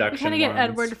 Introduction. We kind of get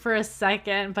Edward for a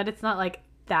second, but it's not like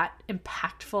that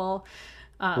impactful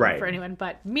for anyone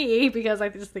but me, because I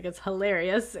just think it's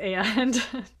hilarious. And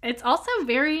it's also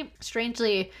very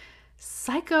strangely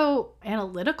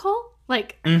psychoanalytical.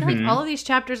 Like, I feel like all of these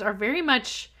chapters are very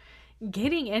much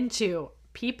getting into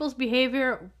people's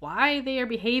behavior, why they are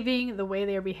behaving the way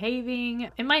they are behaving.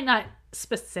 It might not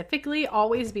specifically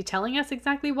always be telling us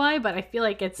exactly why, but I feel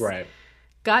like it's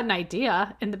got an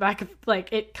idea in the back of,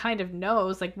 like, it kind of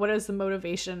knows, like, what is the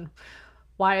motivation?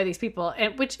 Why are these people?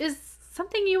 And which is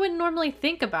something you wouldn't normally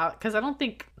think about, because I don't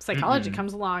think psychology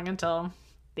comes along until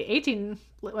the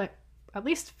at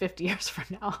least 50 years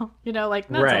from now. Not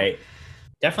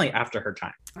definitely after her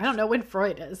time. I don't know when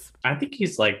Freud is. I think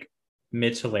he's like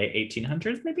mid to late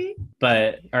 1800s, maybe,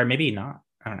 or maybe not.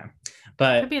 I don't know.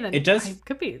 But could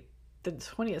be the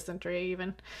 20th century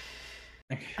even.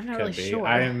 I'm not really sure.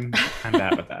 I'm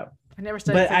bad with that. I never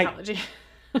studied psychology.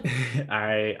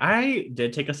 I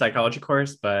did take a psychology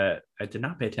course, but I did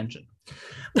not pay attention.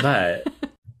 But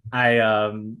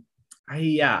I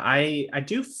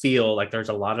do feel like there's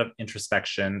a lot of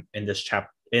introspection in this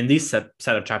in these set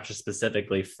of chapters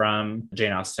specifically from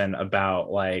Jane Austen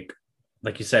about like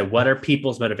you said, what are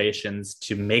people's motivations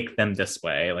to make them this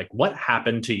way? Like, what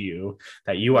happened to you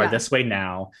that you are this way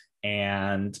now?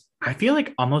 And I feel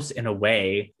like almost in a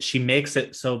way, she makes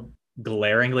it so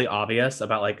glaringly obvious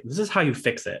about like, this is how you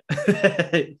fix it.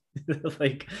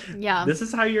 Like, this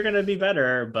is how you're going to be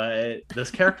better. But this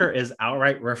character is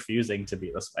outright refusing to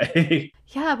be this way.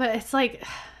 Yeah, but it's like,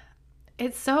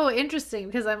 it's so interesting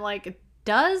because I'm like,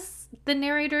 does the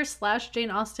narrator /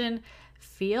 Jane Austen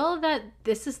feel that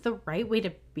this is the right way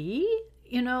to be?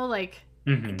 I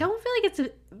don't feel like it's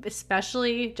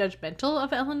especially judgmental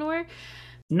of Eleanor.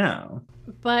 No.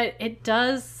 But it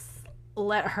does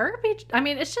let her be. I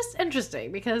mean, it's just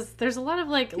interesting because there's a lot of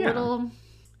little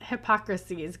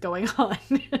hypocrisies going on.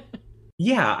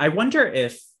 Yeah, I wonder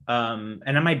if and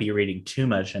I might be reading too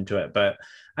much into it, but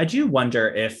I do wonder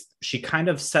if she kind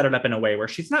of set it up in a way where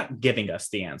she's not giving us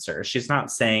the answer. She's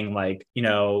not saying like,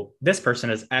 this person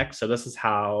is X, so this is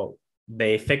how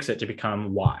they fix it to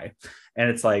become Y. And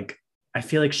it's like, I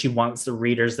feel like she wants the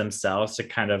readers themselves to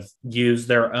kind of use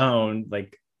their own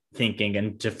like thinking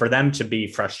and for them to be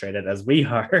frustrated as we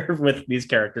are with these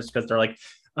characters, because they're like,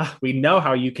 we know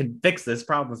how you can fix this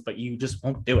problems, but you just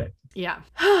won't do it. Yeah.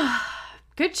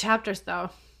 Good chapters though.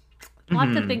 A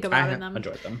lot to think about in them. I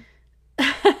enjoyed them.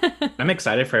 I'm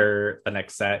excited for the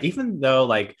next set, even though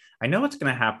like I know what's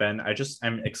going to happen.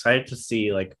 I'm excited to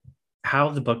see like how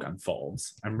the book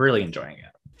unfolds. I'm really enjoying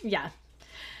it. Yeah.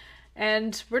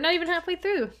 And we're not even halfway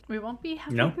through. We won't be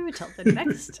halfway through until the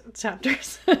next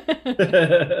chapters.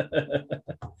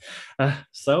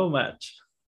 So much.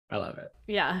 I love it.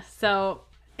 Yeah. So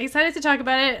excited to talk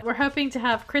about it. We're hoping to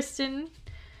have Kristen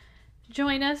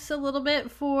join us a little bit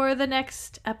for the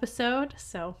next episode.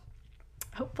 So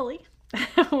hopefully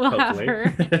we'll have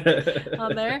her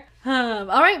on there. All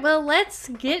right. Well, let's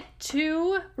get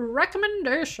to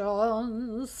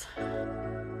recommendations.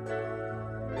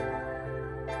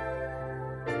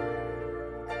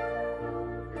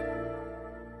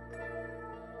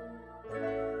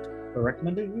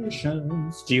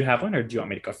 Recommendations. Do you have one or do you want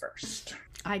me to go first?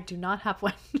 I do not have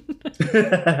one.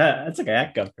 That's okay. I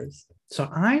can go first. So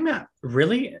I'm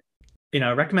really,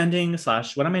 recommending /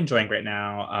 what I'm enjoying right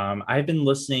now. I've been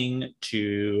listening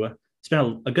to, it's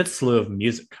been a good slew of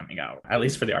music coming out, at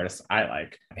least for the artists I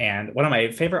like. And one of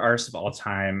my favorite artists of all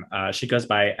time, she goes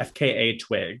by FKA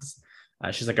Twigs.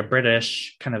 She's like a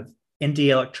British kind of indie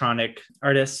electronic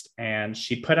artist. And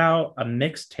she put out a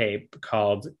mixtape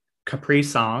called Capri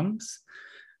Songs,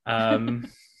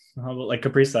 like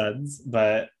Capri Suns,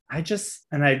 but I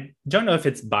don't know if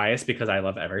it's biased because I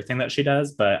love everything that she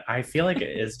does, but I feel like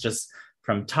it is just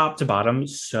from top to bottom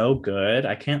so good.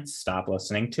 I can't stop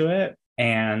listening to it,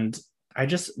 and I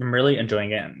just am really enjoying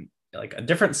it. And like a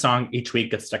different song each week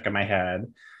gets stuck in my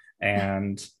head,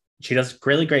 and she does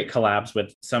really great collabs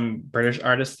with some British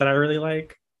artists that I really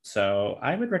like. So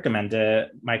I would recommend it.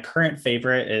 My current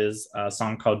favorite is a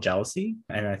song called Jealousy.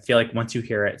 And I feel like once you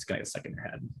hear it, it's going to get stuck in your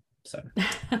head. So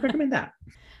I recommend that.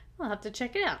 I'll have to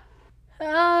check it out.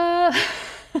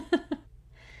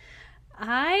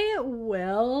 I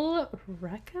will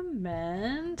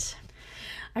recommend...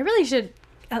 I really should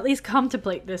at least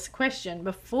contemplate this question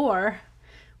before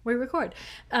we record.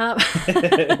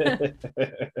 Honestly,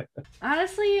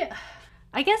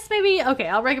 I guess maybe... Okay,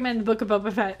 I'll recommend the Book of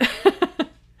Boba Fett.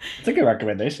 It's a good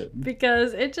recommendation.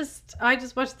 Because I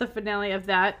just watched the finale of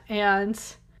that, and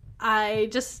I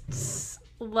just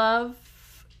love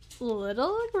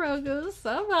little Grogu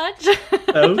so much.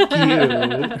 Oh,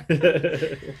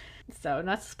 cute. So,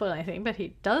 not to spoil anything, but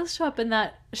he does show up in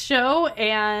that show,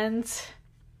 and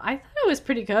I thought it was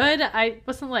pretty good. I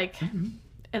wasn't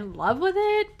in love with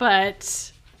it,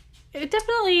 but it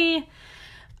definitely...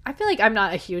 I feel like I'm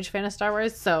not a huge fan of Star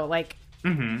Wars, so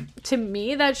to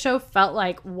me, that show felt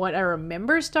like what I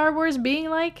remember Star Wars being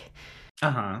like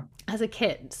as a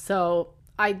kid. So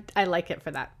I like it for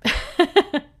that.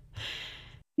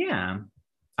 Yeah.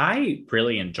 I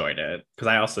really enjoyed it because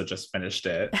I also just finished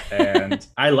it. And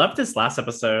I love this last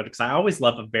episode because I always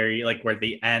love a very where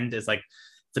the end is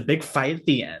it's a big fight at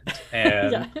the end.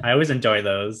 And yeah. I always enjoy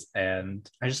those. And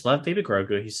I just love Baby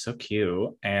Grogu. He's so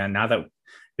cute. And now that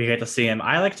we get to see him,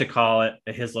 I like to call it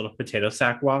his little potato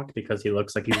sack walk because he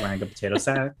looks like he's wearing a potato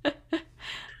sack.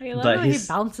 I love how he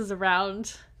bounces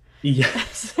around.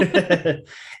 Yes.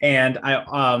 And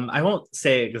I won't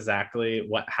say exactly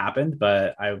what happened,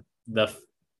 but the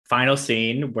final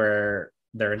scene where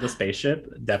they're in the spaceship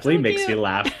definitely makes me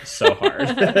laugh so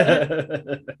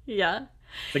hard. Yeah.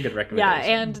 It's a good recommendation.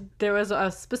 Yeah, and there was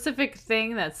a specific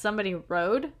thing that somebody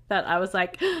rode that I was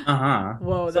like,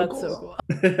 whoa, so that's cool.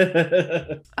 So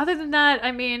cool. Other than that,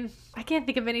 I mean, I can't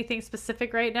think of anything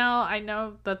specific right now. I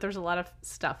know that there's a lot of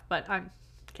stuff, but I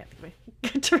can't think of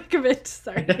anything to recommend.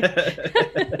 Sorry.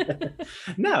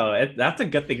 No, that's a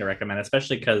good thing to recommend,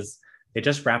 especially because they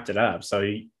just wrapped it up. So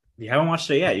if you haven't watched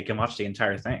it yet, you can watch the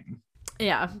entire thing.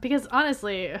 Yeah, because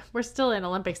honestly, we're still in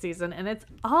Olympic season and it's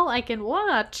all I can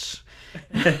watch.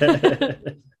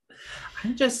 I've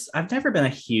never been a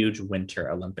huge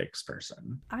winter Olympics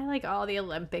person. I like all the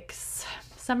Olympics,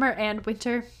 summer and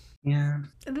winter. Yeah.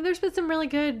 There's been some really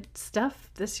good stuff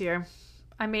this year.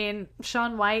 I mean,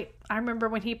 Shaun White, I remember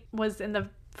when he was in the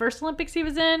first Olympics he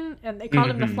was in and they called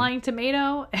him the Flying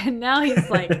Tomato, and now he's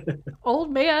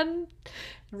old man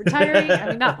retiring. I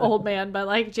mean, not old man, but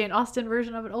like Jane Austen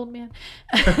version of an old man.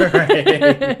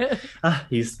 Right.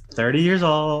 He's 30 years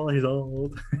old. He's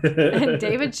old. And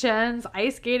David Chen's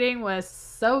ice skating was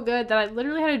so good that I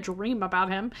literally had a dream about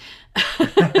him.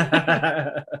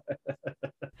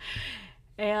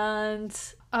 And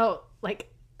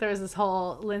like there was this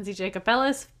whole Lindsay Jacob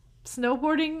Ellis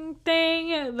snowboarding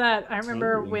thing that I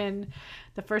remember when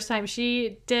the first time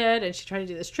she did, and she tried to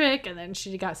do this trick, and then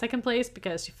she got second place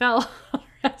because she fell on her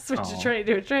ass when she tried to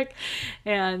do a trick.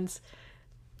 And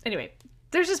anyway,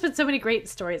 there's just been so many great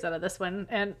stories out of this one,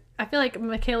 and I feel like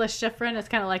Michaela Schifrin is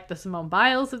kind of like the Simone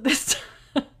Biles of this.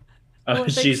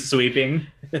 She's sweeping.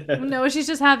 No, she's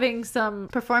just having some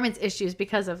performance issues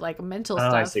because of like mental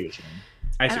stuff. I see what you mean.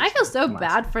 I feel so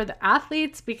bad for the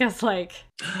athletes because like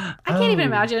I can't even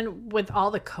imagine with all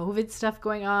the COVID stuff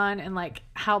going on and like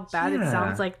how bad it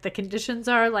sounds like the conditions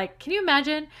are. Like, can you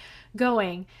imagine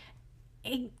going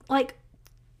like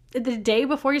the day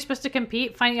before you're supposed to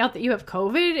compete, finding out that you have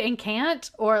COVID and can't,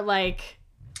 or like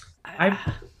I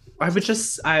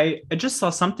just saw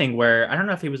something where I don't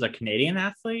know if he was a Canadian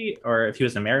athlete or if he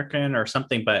was American or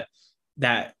something, but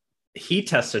that he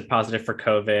tested positive for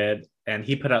COVID. And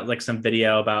he put out like some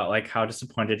video about like how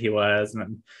disappointed he was,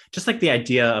 and just like the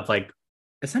idea of like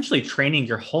essentially training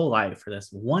your whole life for this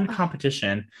one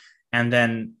competition, and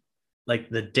then like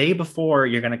the day before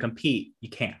you're going to compete,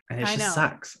 you can't, and it just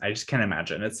sucks. I just can't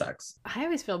imagine. It sucks. I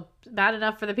always feel bad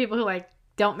enough for the people who like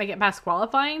don't make it past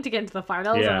qualifying to get into the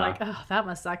finals. Yeah. I'm like, oh, that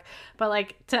must suck. But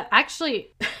like to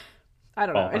actually, I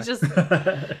don't know. It's just,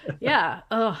 yeah.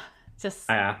 Oh. Just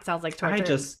sounds like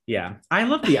torture. I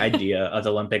love the idea of the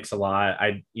Olympics a lot.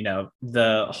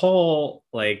 The whole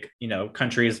like,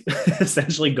 countries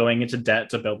essentially going into debt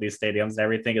to build these stadiums and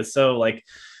everything is so like,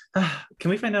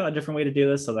 can we find out a different way to do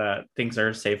this so that things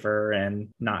are safer and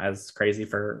not as crazy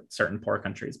for certain poor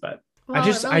countries? But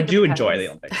I do enjoy the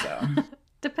Olympics though.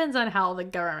 Depends on how the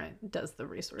government does the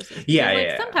resources.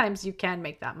 Sometimes you can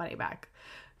make that money back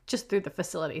just through the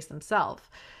facilities themselves.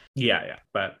 Yeah.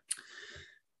 But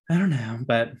I don't know,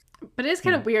 but it is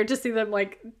kind of weird to see them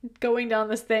like going down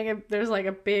this thing, and there's like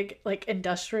a big like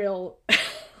industrial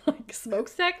like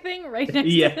smokestack thing right next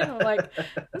to them. I'm like,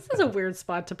 this is a weird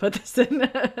spot to put this in.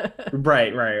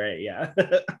 Right, yeah.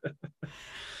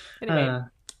 Anyway,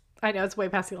 I know it's way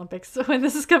past the Olympics when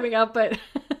this is coming up, but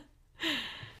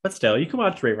still, you can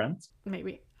watch reruns.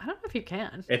 Maybe. I don't know if you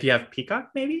can. If you have Peacock,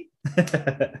 maybe.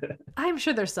 I'm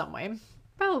sure there's some way.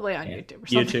 Probably on YouTube or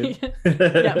something.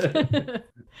 YouTube.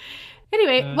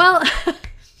 Anyway, well,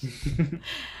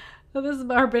 this has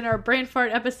been our brain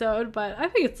fart episode, but I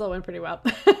think it still went pretty well.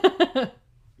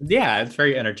 Yeah, it's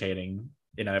very entertaining.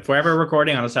 If we're ever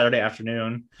recording on a Saturday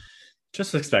afternoon,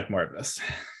 just expect more of this.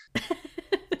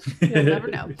 You'll never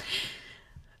know.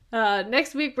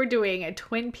 Next week, we're doing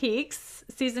Twin Peaks,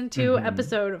 Season 2,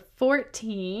 Episode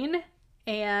 14.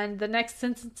 And the next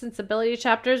Sense and Sensibility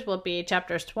chapters will be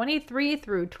chapters 23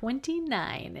 through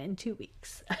 29 in 2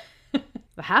 weeks.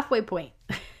 The halfway point.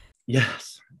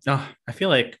 Yes. Oh, I feel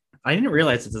like I didn't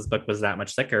realize that this book was that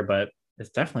much thicker, but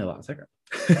it's definitely a lot thicker.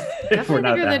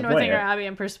 Definitely thicker than Northanger Abbey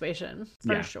and Persuasion,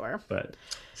 for sure. But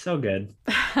so good.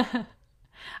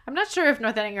 I'm not sure if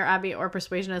Northanger Abbey or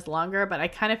Persuasion is longer, but I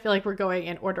kind of feel like we're going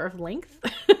in order of length.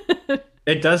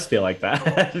 It does feel like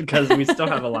that because we still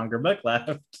have a longer book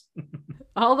left.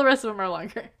 All the rest of them are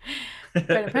longer. Pride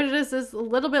and Prejudice is a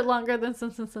little bit longer than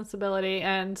Sense and Sensibility,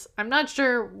 and I'm not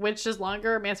sure which is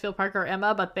longer, Mansfield Park or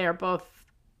Emma, but they are both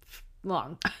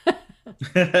long.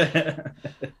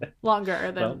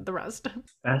 Longer than the rest.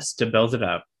 Best to build it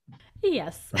up.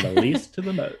 Yes. From the least to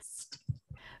the most.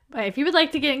 But if you would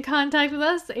like to get in contact with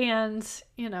us and,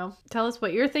 tell us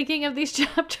what you're thinking of these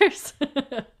chapters.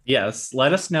 Yes.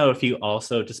 Let us know if you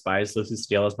also despise Lucy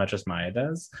Steele as much as Maya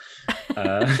does.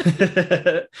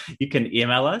 You can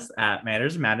email us at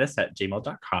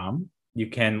mannersmadness@gmail.com. You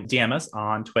can DM us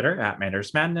on Twitter at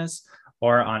mannersmadness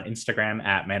or on Instagram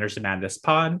at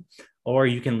mannersmadnesspod. Or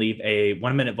you can leave a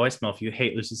 1-minute voicemail if you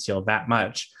hate Lucy Steele that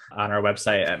much on our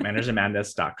website at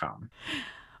mannersandmadness.com.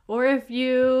 Or if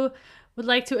you would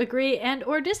like to agree and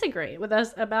or disagree with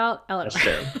us about Eleanor. That's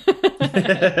true.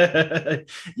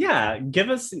 Yeah,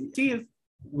 see if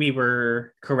we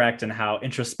were correct in how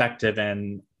introspective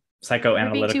and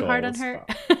psychoanalytical. Being too hard on her.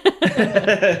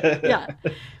 Yeah.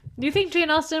 Do you think Jane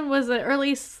Austen was an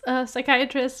early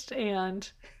psychiatrist, and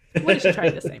what is she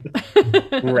trying to say?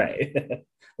 Right.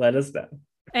 Let us know.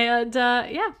 And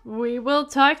we will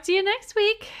talk to you next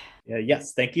week.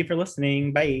 Yes. Thank you for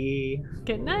listening. Bye.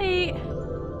 Good night.